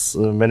Googlers,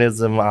 many of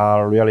them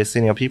are really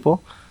senior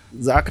people,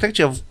 the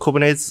architecture of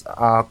Kubernetes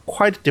are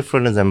quite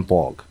different than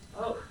Borg.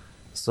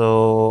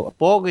 So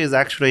Borg is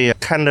actually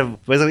kind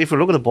of, basically, if you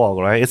look at the Borg,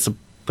 right, it's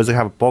basically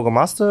have Borg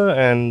master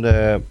and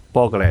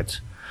Borglet.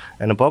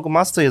 And the Borg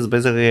master is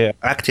basically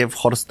active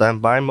hot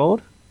standby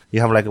mode.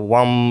 You have like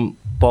one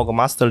Borg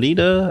master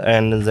leader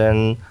and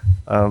then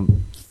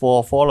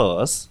for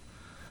followers.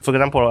 For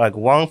example, like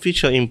one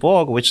feature in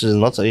Borg, which is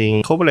not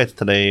in Kubernetes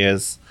today,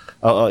 is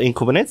in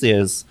Kubernetes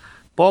is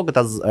Borg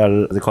does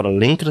they call a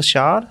linked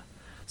shard.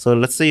 So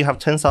let's say you have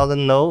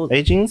 10,000 node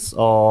agents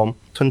or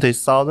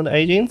 20,000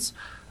 agents.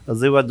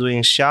 They were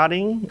doing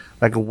sharding.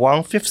 Like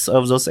 1/5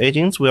 of those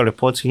agents were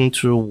reporting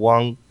to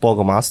one Borg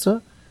master,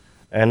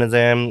 and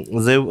then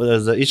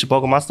each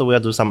Borg master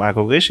will do some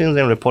aggregations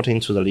and reporting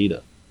to the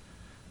leader.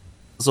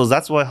 So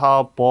that's why how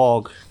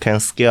Borg can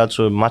scale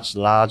to a much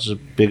larger,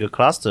 bigger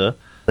cluster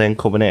than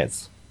Kubernetes.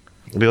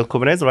 Because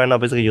Kubernetes right now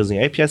basically using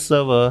API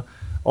server,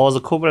 all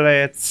the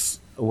Kubernetes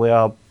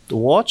will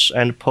watch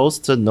and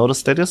post node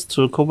status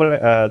to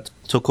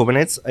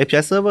Kubernetes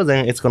API server, then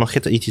it's going to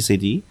hit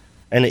etcd.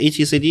 And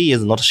etcd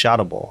is not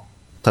shardable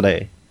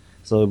today.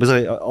 So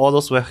basically all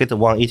those will hit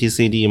one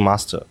etcd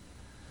master.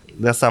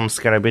 There's some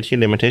scalability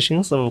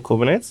limitations of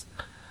Kubernetes.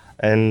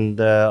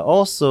 And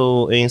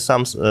also in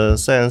some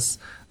sense,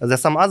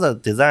 there's some other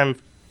design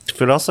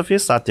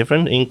philosophies are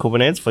different in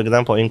Kubernetes. For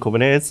example, in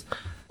Kubernetes,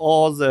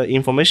 all the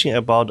information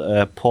about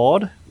a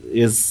pod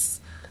is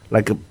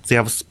like they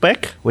have spec,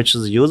 which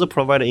is user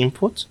provided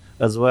input,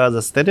 as well as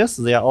the status.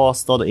 They are all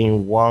stored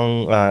in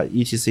one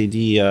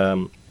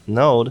etcd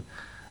node.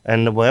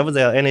 And whenever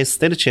there are any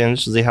state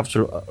change, they have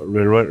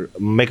to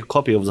make a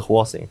copy of the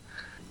whole thing.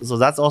 So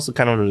that's also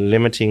kind of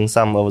limiting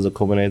some of the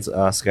Kubernetes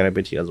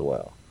scalability as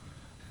well.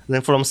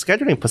 Then from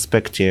scheduling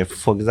perspective,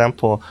 for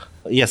example,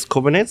 yes,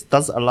 Kubernetes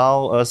does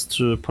allow us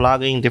to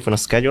plug in different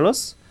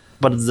schedulers,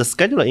 but the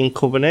scheduler in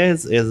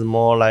Kubernetes is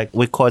more like,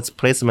 we call it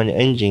placement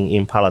engine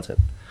in Peloton.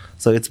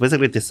 So it's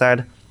basically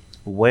decide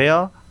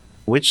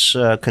which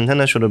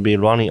container should be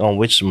running on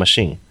which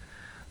machine.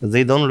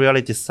 They don't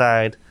really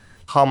decide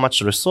how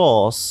much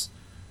resource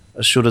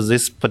should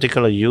this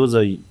particular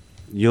user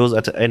use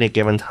at any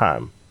given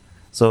time.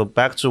 So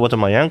back to what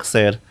Mayank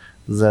said,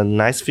 the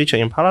nice feature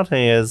in Peloton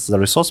is the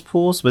resource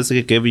pools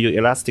basically give you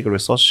elastic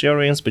resource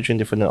sharings between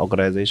different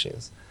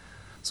organizations.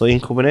 So in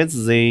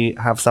Kubernetes, they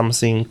have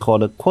something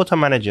called a quota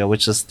manager,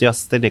 which is still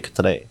static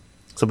today.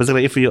 So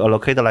basically, if you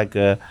allocate like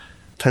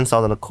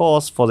 10,000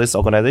 cores for this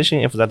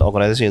organization, if that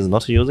organization is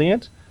not using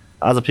it,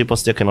 other people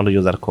still cannot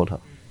use that quota.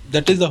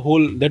 That is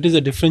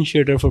a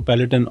differentiator for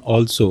Peloton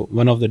also.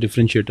 One of the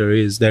differentiator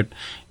is that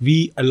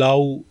we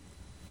allow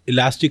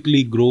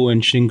elastically grow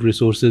and shrink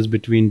resources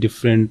between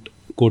different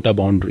quota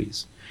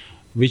boundaries,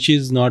 which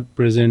is not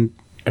present,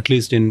 at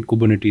least in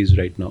Kubernetes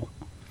right now,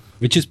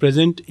 which is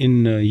present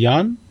in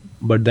Yarn,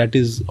 but that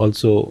is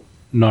also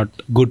not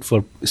good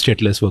for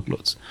stateless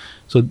workloads.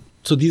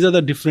 So these are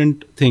the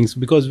different things,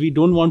 because we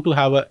don't want to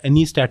have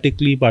any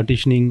statically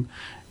partitioning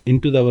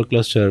into our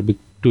cluster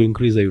to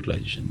increase the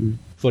utilization.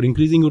 For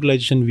increasing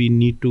utilization, we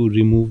need to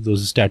remove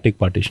those static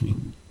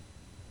partitioning.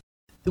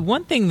 The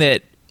one thing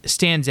that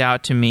stands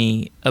out to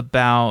me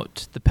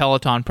about the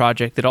Peloton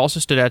project that also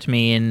stood out to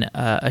me in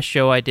a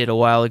show I did a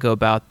while ago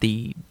about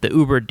the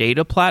Uber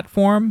data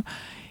platform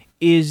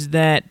is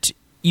that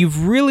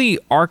you've really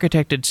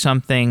architected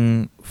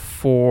something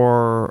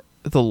for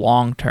the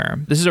long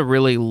term. This is a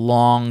really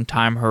long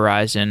time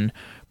horizon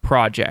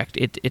project.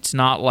 It's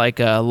not like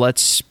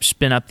let's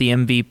spin up the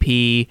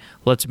MVP,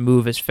 let's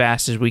move as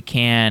fast as we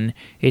can.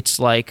 It's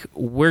like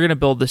we're going to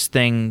build this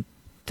thing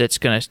that's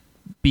going to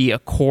be a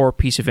core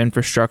piece of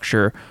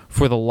infrastructure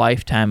for the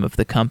lifetime of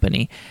the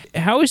company.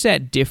 How is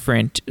that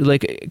different?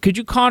 Like, could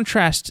you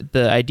contrast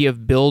the idea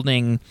of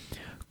building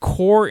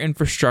core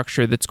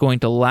infrastructure that's going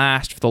to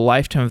last for the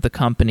lifetime of the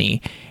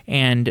company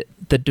and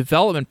the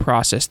development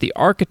process, the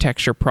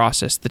architecture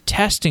process, the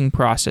testing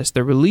process,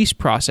 the release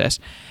process?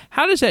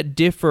 How does that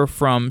differ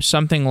from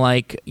something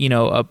like,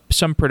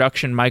 some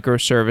production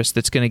microservice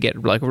that's going to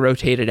get like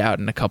rotated out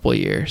in a couple of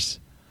years?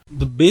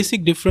 The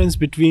basic difference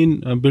between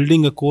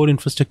building a core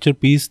infrastructure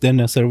piece than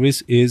a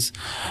service is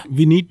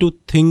we need to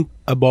think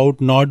about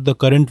not the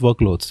current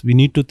workloads. We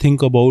need to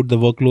think about the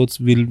workloads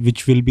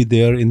which will be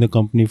there in the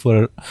company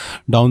for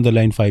down the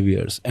line 5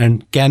 years.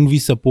 And can we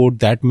support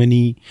that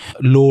many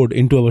load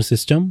into our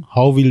system?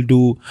 How we'll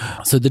do.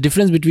 So the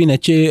difference between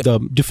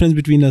the difference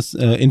between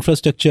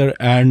infrastructure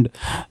and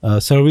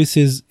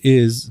services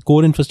is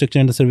core infrastructure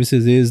and the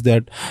services is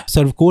that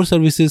core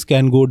services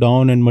can go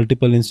down and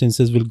multiple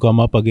instances will come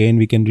up again.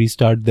 We can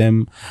restart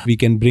them. We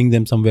can bring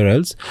them somewhere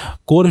else.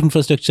 Core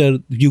infrastructure,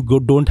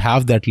 don't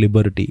have that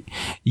liberty.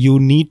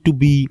 You need to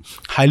be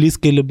highly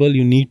scalable.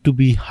 You need to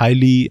be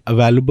highly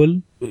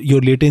available. Your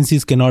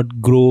latencies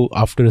cannot grow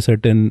after a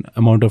certain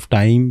amount of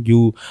time.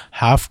 You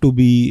have to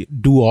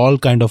do all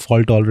kind of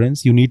fault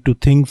tolerance. You need to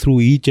think through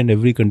each and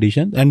every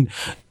condition, and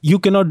you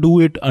cannot do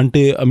it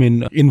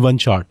in one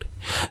shot.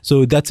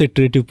 So that's an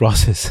iterative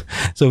process.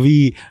 So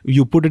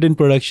you put it in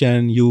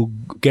production, you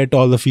get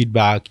all the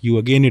feedback, you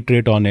again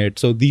iterate on it.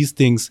 So these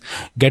things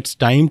gets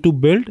time to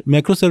build.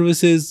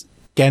 Microservices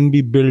can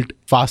be built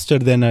faster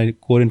than a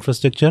core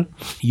infrastructure.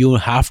 You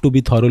have to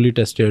be thoroughly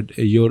tested.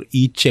 Your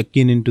each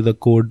check-in into the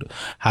code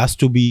has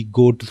to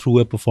go through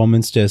a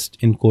performance test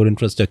in core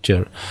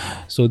infrastructure.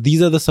 So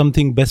these are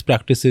something best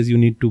practices you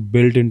need to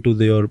build into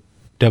your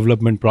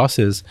development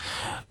process.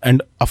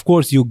 And of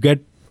course, you get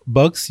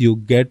bugs, you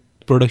get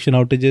production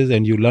outages,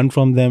 and you learn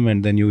from them,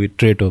 and then you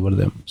iterate over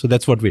them. So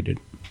that's what we did.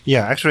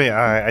 Yeah, actually,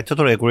 I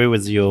totally agree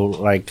with you.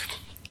 Like,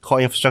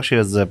 core infrastructure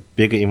is a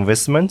big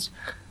investment.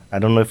 I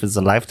don't know if it's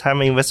a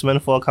lifetime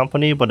investment for a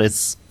company, but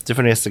it's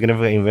definitely a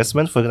significant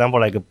investment. For example,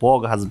 like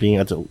Borg has been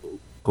at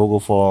Google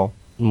for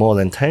more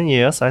than 10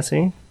 years, I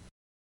think.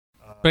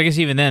 But I guess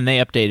even then they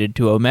updated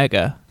to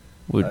Omega.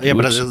 But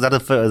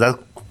that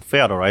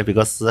failed, right?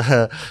 Because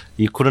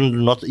you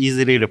couldn't not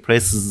easily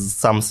replace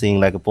something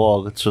like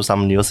Borg to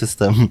some new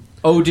system.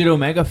 Oh, did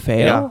Omega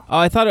fail? Yeah. Oh,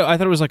 I thought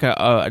it was like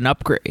an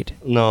upgrade.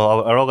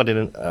 No, Omega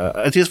didn't.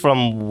 At least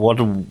from what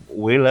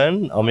we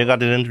learned, Omega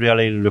didn't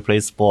really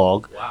replace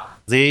Borg. Wow.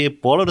 They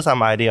borrowed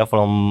some idea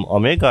from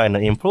Omega and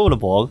improved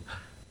Borg,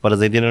 but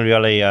they didn't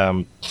really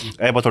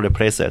able to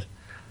replace it.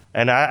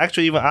 And I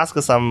actually even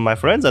asked some of my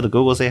friends at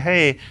Google, say,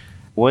 hey,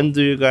 when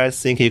do you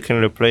guys think you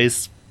can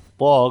replace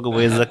Borg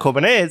with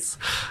Kubernetes?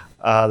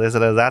 They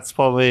said that's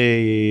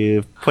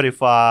probably pretty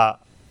far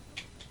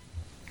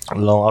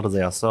along out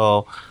there.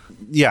 So,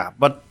 yeah,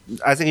 but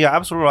I think you're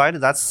absolutely right.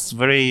 That's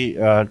very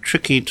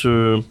tricky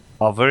to,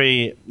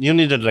 you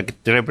needed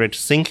like deliberate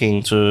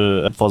thinking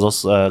for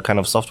those kind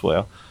of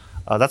software.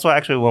 That's why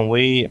actually when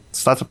we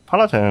started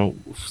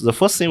Peloton, the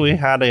first thing we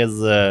had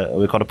is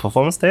we call it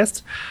performance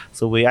test.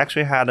 So we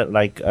actually had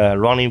like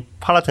running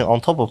Peloton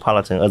on top of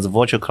Peloton as a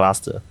virtual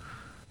cluster,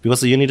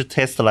 because you need to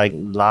test like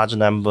large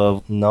number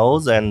of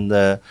nodes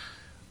and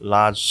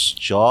large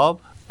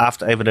job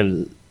after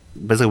every.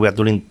 Basically, we are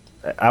doing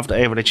after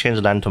every change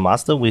line to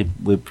master. We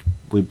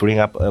bring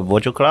up a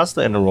virtual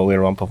cluster and we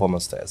run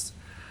performance test,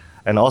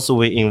 and also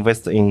we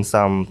invest in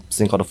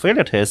something called a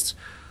failure test,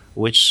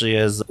 which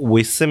is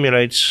we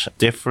simulate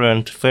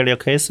different failure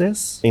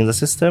cases in the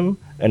system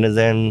and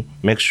then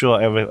make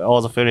sure all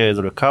the failure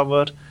is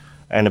recovered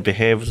and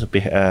behaved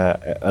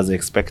as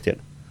expected.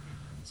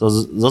 So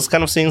those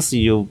kind of things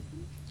you're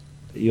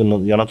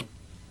not.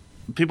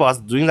 People are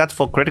doing that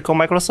for critical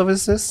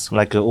microservices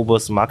like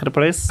Uber's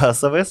marketplace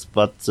service,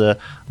 but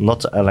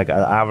not like an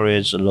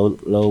average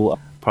low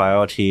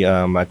priority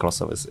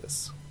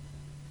microservices.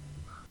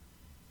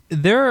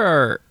 There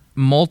are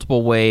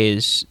multiple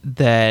ways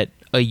that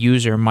a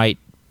user might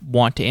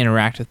want to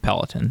interact with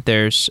Peloton.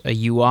 There's a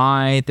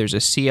UI, there's a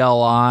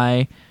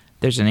CLI,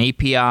 there's an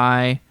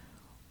API.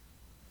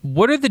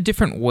 What are the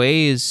different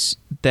ways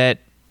that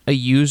a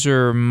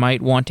user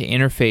might want to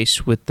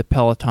interface with the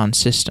Peloton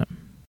system?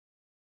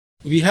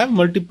 We have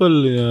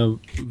multiple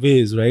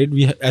ways, right?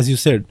 As you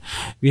said,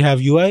 we have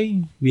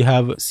UI, we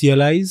have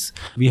CLIs,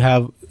 we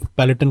have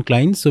Peloton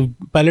clients. So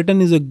Peloton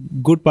is a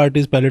good part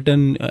is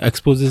Peloton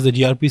exposes the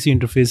gRPC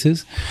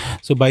interfaces.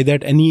 So by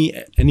that, any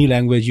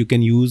language you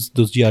can use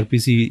those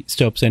gRPC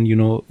steps and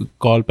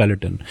call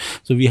Peloton.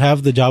 So we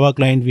have the Java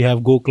client, we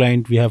have Go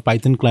client, we have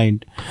Python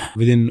client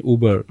within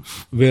Uber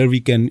where we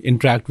can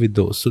interact with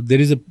those. So there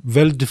is a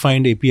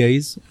well-defined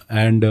APIs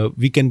and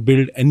we can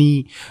build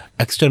any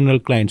external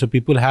client. So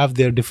people have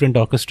their different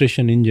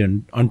orchestration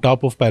engine on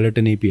top of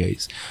Peloton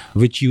APIs,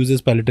 which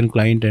uses Peloton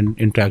client and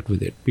interact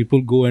with it.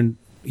 People go and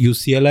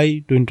use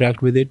CLI to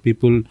interact with it.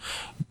 People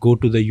go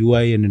to the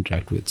UI and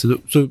interact with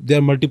it. So there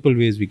are multiple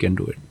ways we can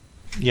do it.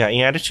 Yeah,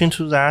 in addition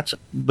to that,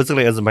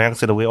 basically, as Mayank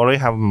said, we already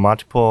have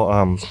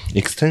multiple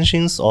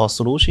extensions or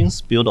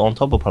solutions built on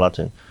top of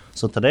Peloton.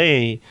 So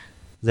today,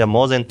 there are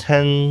more than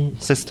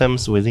 10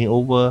 systems within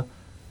Uber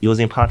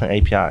using Peloton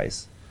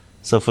APIs.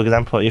 So for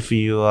example, if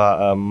you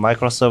are a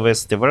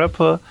microservice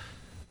developer,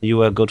 you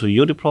will go to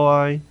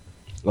udeploy,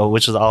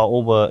 which is our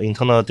Uber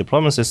internal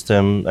deployment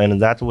system,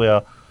 and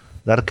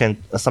that can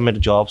submit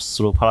jobs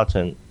through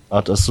Peloton,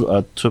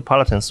 to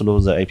Peloton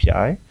through the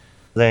API.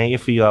 Then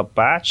if you are a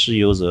batch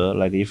user,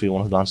 like if you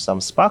want to launch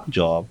some Spark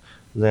job,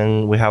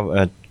 then we have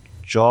a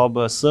job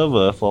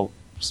server for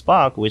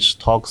Spark, which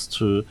talks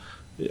to,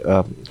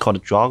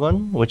 called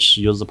Dragon, which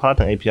uses the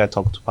Peloton API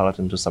talk to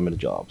Peloton to submit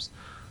jobs.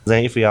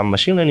 Then if you are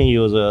machine learning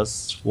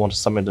users want to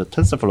submit a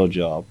TensorFlow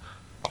job,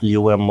 you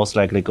will most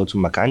likely go to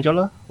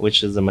Macangela,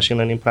 which is a machine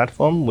learning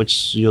platform,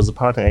 which uses the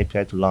Peloton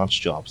API to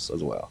launch jobs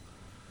as well.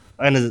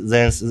 And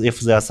then if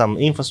there are some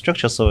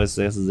infrastructure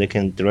services, they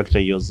can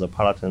directly use the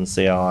Peloton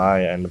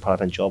CLI and the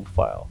Peloton job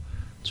file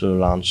to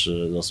launch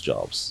those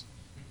jobs.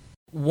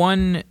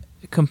 One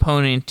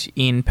component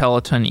in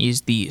Peloton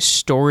is the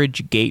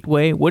storage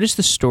gateway. What is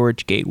the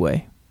storage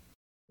gateway?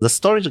 The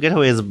storage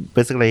gateway is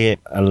basically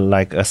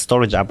like a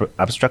storage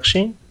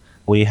abstraction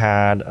we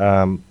had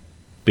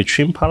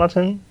between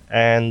Peloton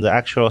and the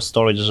actual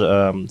storage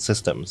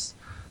systems.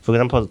 For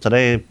example,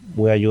 today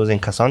we are using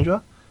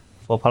Cassandra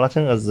for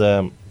Peloton as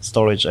a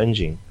storage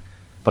engine.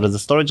 But the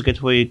storage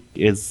gateway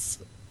is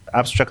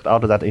abstract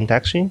out of that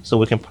interaction, so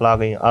we can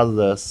plug in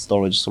other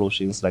storage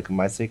solutions like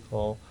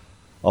MySQL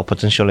or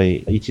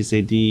potentially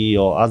etcd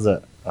or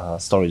other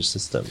storage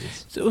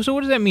systems. So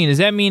what does that mean? Does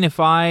that mean if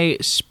I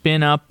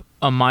spin up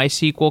a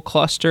MySQL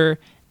cluster,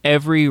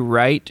 every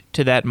write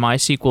to that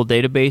MySQL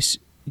database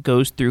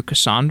goes through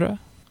Cassandra?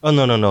 Oh,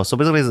 no. So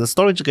basically, the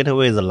storage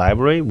gateway is a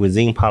library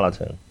within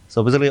Peloton.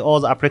 So basically, all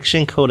the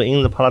application code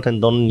in the Peloton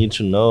don't need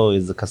to know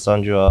is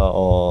Cassandra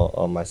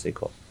or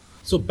MySQL.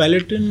 So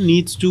Peloton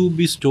needs to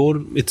be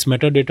stored its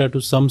metadata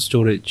to some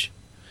storage.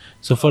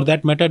 So for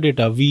that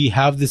metadata, we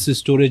have this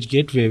storage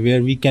gateway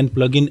where we can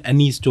plug in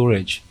any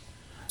storage.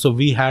 So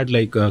we had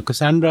like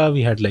Cassandra,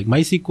 we had like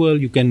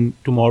MySQL.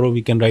 Tomorrow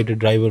we can write a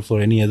driver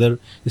for any other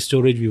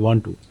storage we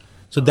want to.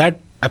 So that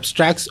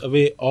abstracts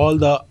away all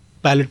the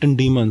Peloton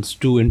daemons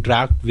to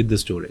interact with the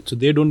storage. So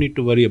they don't need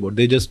to worry about.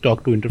 They just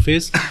talk to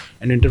interface,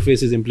 and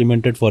interface is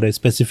implemented for a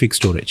specific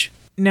storage.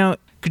 Now,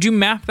 could you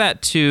map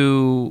that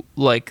to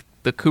like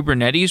the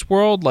Kubernetes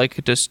world?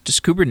 Like, does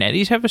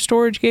Kubernetes have a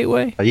storage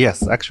gateway?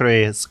 Yes,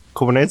 actually,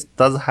 Kubernetes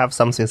does have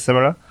something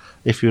similar.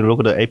 If you look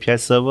at the API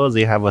server,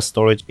 they have a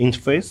storage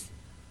interface,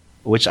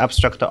 which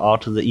abstract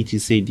out the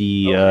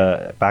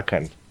etcd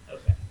backend.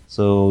 Okay.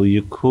 So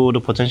you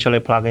could potentially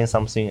plug in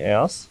something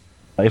else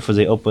if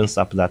they opens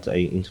up that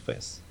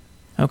interface.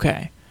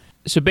 Okay.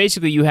 So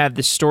basically, you have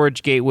this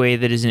storage gateway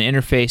that is an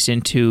interface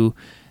into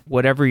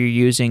whatever you're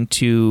using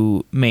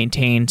to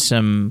maintain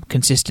some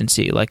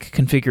consistency, like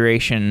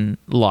configuration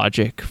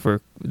logic for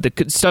the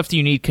stuff that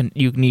you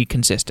need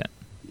consistent.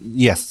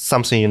 Yes,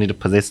 something you need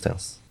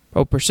persistence.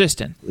 Oh,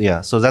 persistent.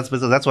 Yeah, so that's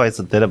why it's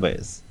a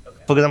database.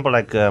 Okay. For example,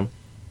 like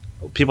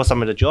people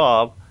submit a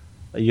job,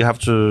 you have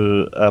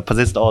to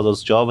persist all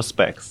those job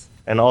specs,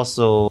 and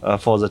also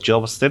for the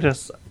job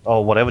status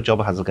or whatever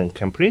job has been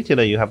completed,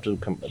 you have to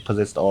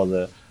persist all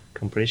the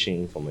completion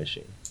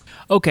information.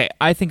 Okay,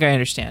 I think I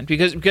understand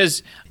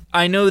because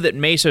I know that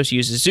Mesos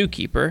uses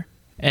Zookeeper,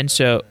 and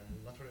so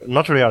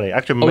not really.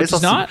 Actually, Mesos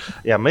it's not.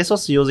 Yeah,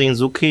 Mesos using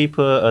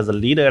Zookeeper as a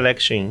lead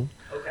election,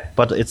 okay.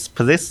 But its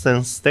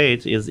persistent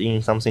state is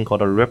in something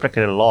called a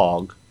replicated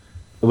log,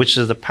 which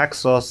is the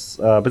Paxos.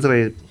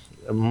 Basically,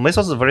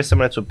 Mesos is very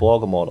similar to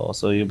Borg model.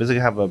 So you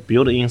basically have a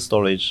built-in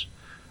storage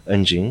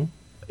engine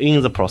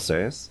in the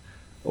process,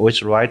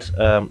 which write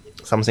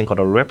something called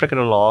a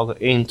replicated log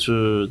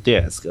into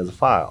disk as a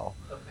file.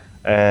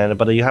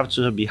 But you have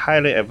to be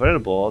highly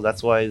available.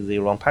 That's why they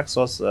run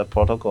Paxos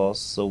protocols.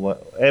 So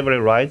every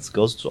write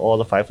goes to all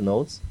the 5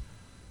 nodes,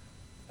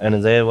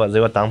 and they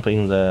were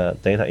dumping the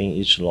data in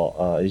each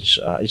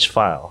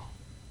file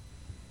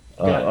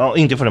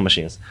in different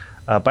machines.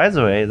 By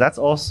the way, that's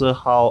also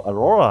how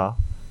Aurora,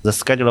 the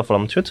scheduler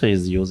from Twitter,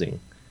 is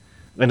using,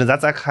 and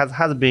that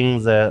has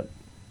been the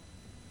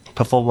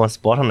performance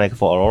bottleneck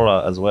for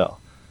Aurora as well.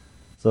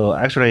 So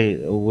actually,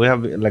 we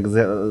have like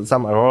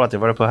some Aurora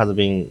developer has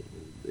been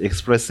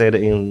explicit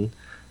in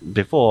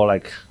before,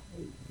 like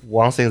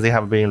one thing they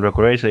have been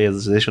regulated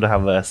is they should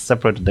have a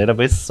separate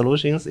database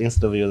solutions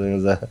instead of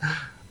using the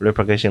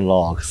replication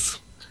logs.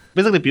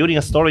 Basically, building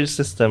a storage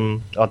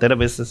system or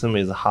database system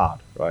is hard,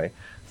 right?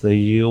 So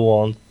you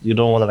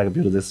don't want to like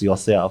build this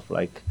yourself.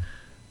 Like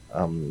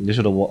you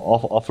should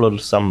offload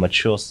some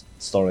mature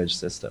storage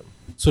system.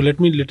 So let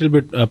me little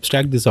bit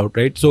abstract this out,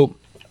 right? So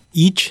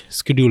each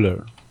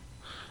scheduler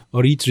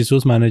or each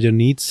resource manager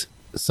needs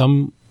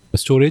some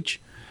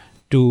storage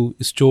to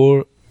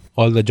store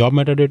all the job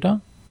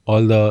metadata,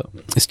 all the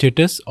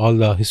status, all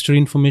the history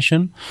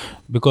information,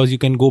 because you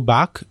can go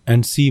back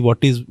and see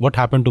what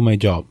happened to my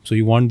job. So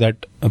you want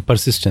that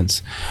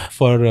persistence.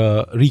 For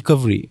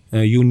recovery,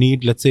 you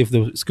need, let's say if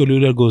the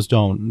scheduler goes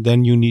down,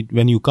 then you need,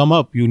 when you come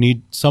up, you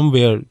need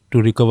somewhere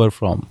to recover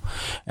from.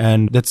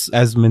 And that's,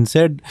 as Min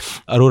said,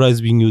 Aurora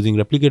is being using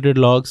replicated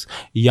logs,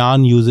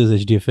 Yarn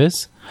uses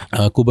HDFS,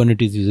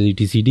 Kubernetes uses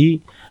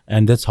etcd,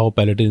 and that's how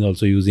Peloton is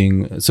also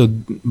using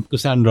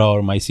Cassandra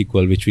or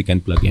MySQL, which we can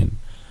plug in.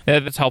 Yeah,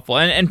 that's helpful.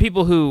 And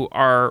people who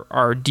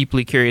are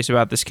deeply curious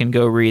about this can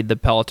go read the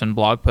Peloton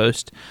blog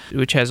post,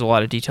 which has a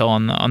lot of detail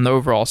on the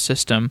overall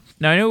system.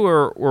 Now, I know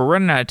we're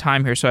running out of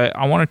time here, so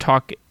I want to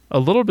talk a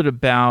little bit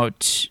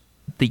about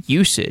the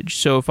usage.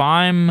 So if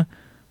I'm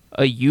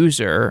a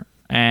user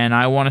and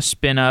I want to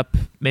spin up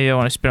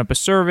a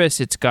service,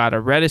 it's got a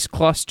Redis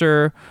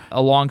cluster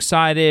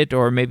alongside it,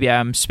 or maybe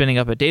I'm spinning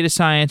up a data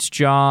science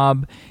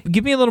job.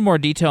 Give me a little more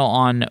detail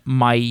on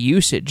my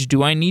usage.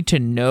 Do I need to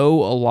know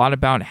a lot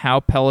about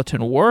how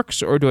Peloton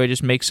works, or do I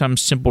just make some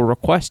simple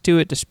request to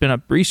it to spin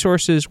up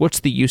resources?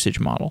 What's the usage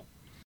model?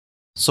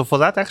 So for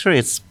that, actually,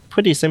 it's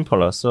pretty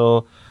simple.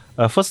 So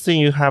first thing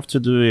you have to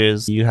do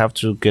is you have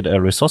to get a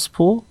resource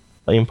pool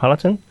in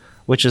Peloton,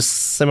 which is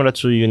similar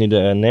to you need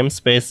a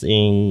namespace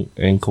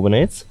in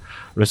Kubernetes.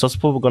 Resource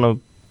pool, we're going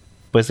to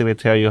basically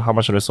tell you how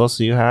much resource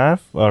you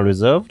have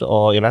reserved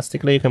or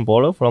elastically you can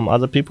borrow from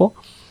other people.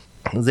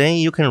 Then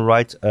you can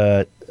write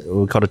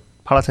we call it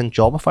Peloton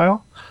job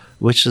file,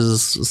 which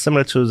is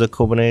similar to the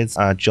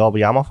Kubernetes job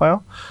YAML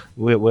file,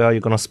 where you're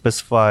going to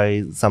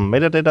specify some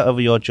metadata of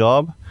your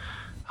job,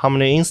 how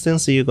many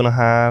instances you're going to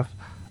have,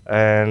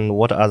 and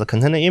what are the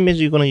container image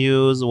you're going to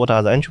use, what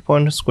are the entry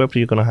point script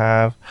you're going to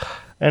have.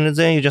 And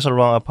then you just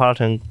run a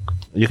Peloton.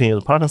 You can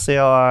use Peloton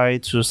CLI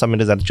to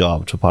submit that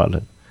job to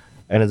Peloton,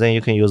 and then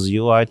you can use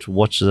UI to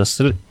watch the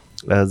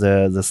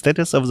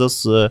status of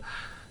those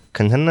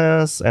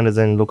containers, and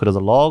then look at the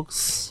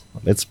logs.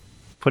 It's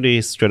pretty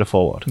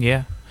straightforward.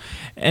 Yeah.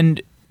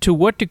 And to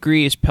what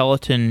degree is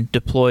Peloton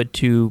deployed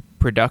to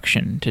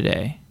production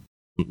today?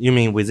 You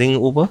mean within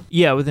Uber?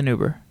 Yeah, within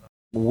Uber.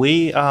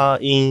 We are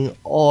in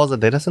all the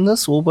data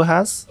centers Uber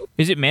has.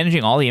 Is it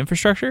managing all the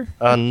infrastructure?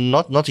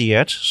 Not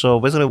yet. So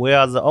basically, we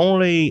are the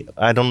only.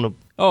 I don't know.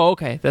 Oh,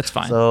 okay. That's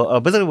fine. So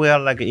basically, we are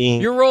like in.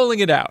 You're rolling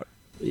it out.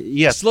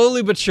 Yes.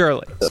 Slowly but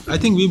surely. I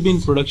think we've been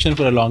in production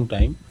for a long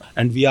time,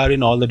 and we are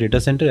in all the data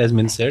center, as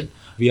Min said.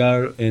 We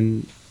are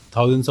in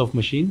thousands of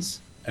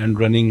machines and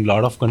running a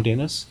lot of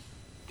containers.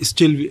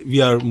 Still, we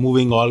are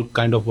moving all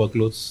kind of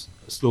workloads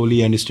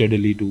slowly and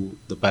steadily to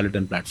the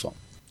Peloton platform.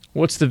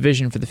 What's the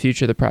vision for the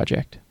future of the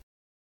project?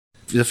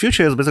 The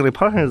future is basically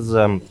Peloton is.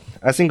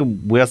 I think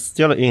we are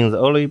still in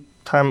the early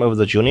time of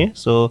the journey.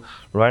 So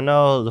right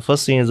now, the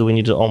first thing is we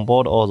need to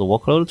onboard all the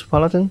workload to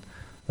Peloton.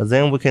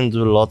 Then we can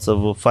do lots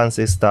of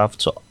fancy stuff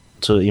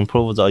to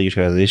improve the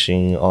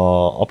utilization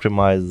or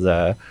optimize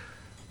the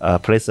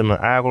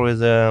placement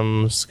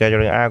algorithm,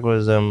 scheduling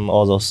algorithm,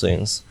 all those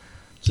things.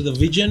 So the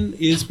vision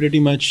is pretty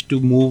much to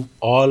move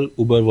all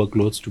Uber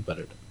workloads to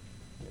Peloton.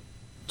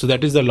 So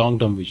that is the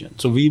long-term vision.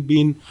 So we've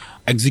been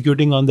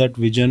executing on that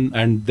vision,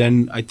 and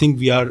then I think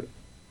we are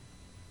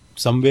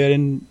somewhere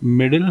in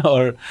middle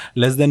or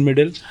less than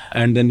middle,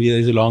 and then there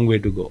is a long way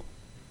to go.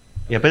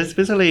 Yeah, but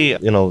basically,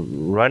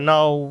 right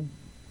now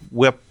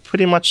we're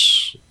pretty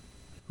much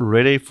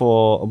ready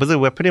for. Basically,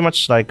 we're pretty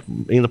much like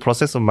in the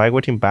process of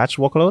migrating batch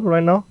workload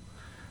right now,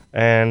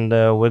 and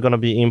we're gonna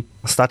be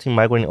starting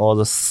migrating all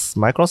the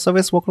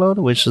microservice workload,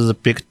 which is a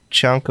big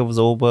chunk of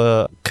the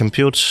Uber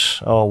compute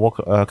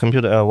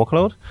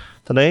workload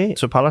today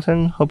to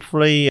Peloton.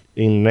 Hopefully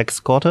in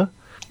next quarter,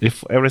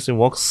 if everything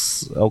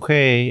works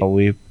okay,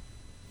 we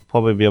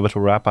probably be able to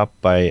wrap up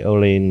by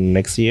early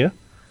next year.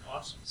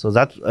 Awesome. So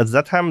that at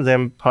that time,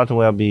 then Peloton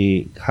will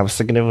have a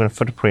significant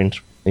footprint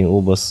in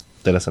Uber's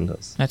data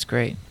centers. That's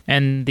great.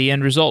 And the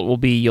end result will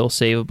be you'll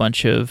save a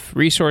bunch of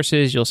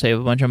resources, you'll save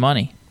a bunch of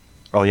money.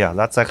 Oh yeah,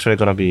 that's actually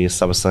going to be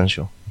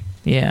substantial.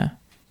 Yeah,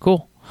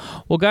 cool.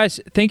 Well, guys,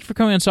 thank you for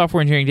coming on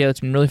Software Engineering Daily.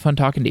 It's been really fun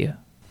talking to you.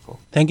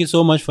 Thank you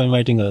so much for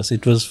inviting us.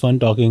 It was fun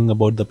talking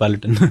about the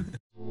Peloton.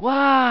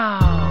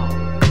 Wow.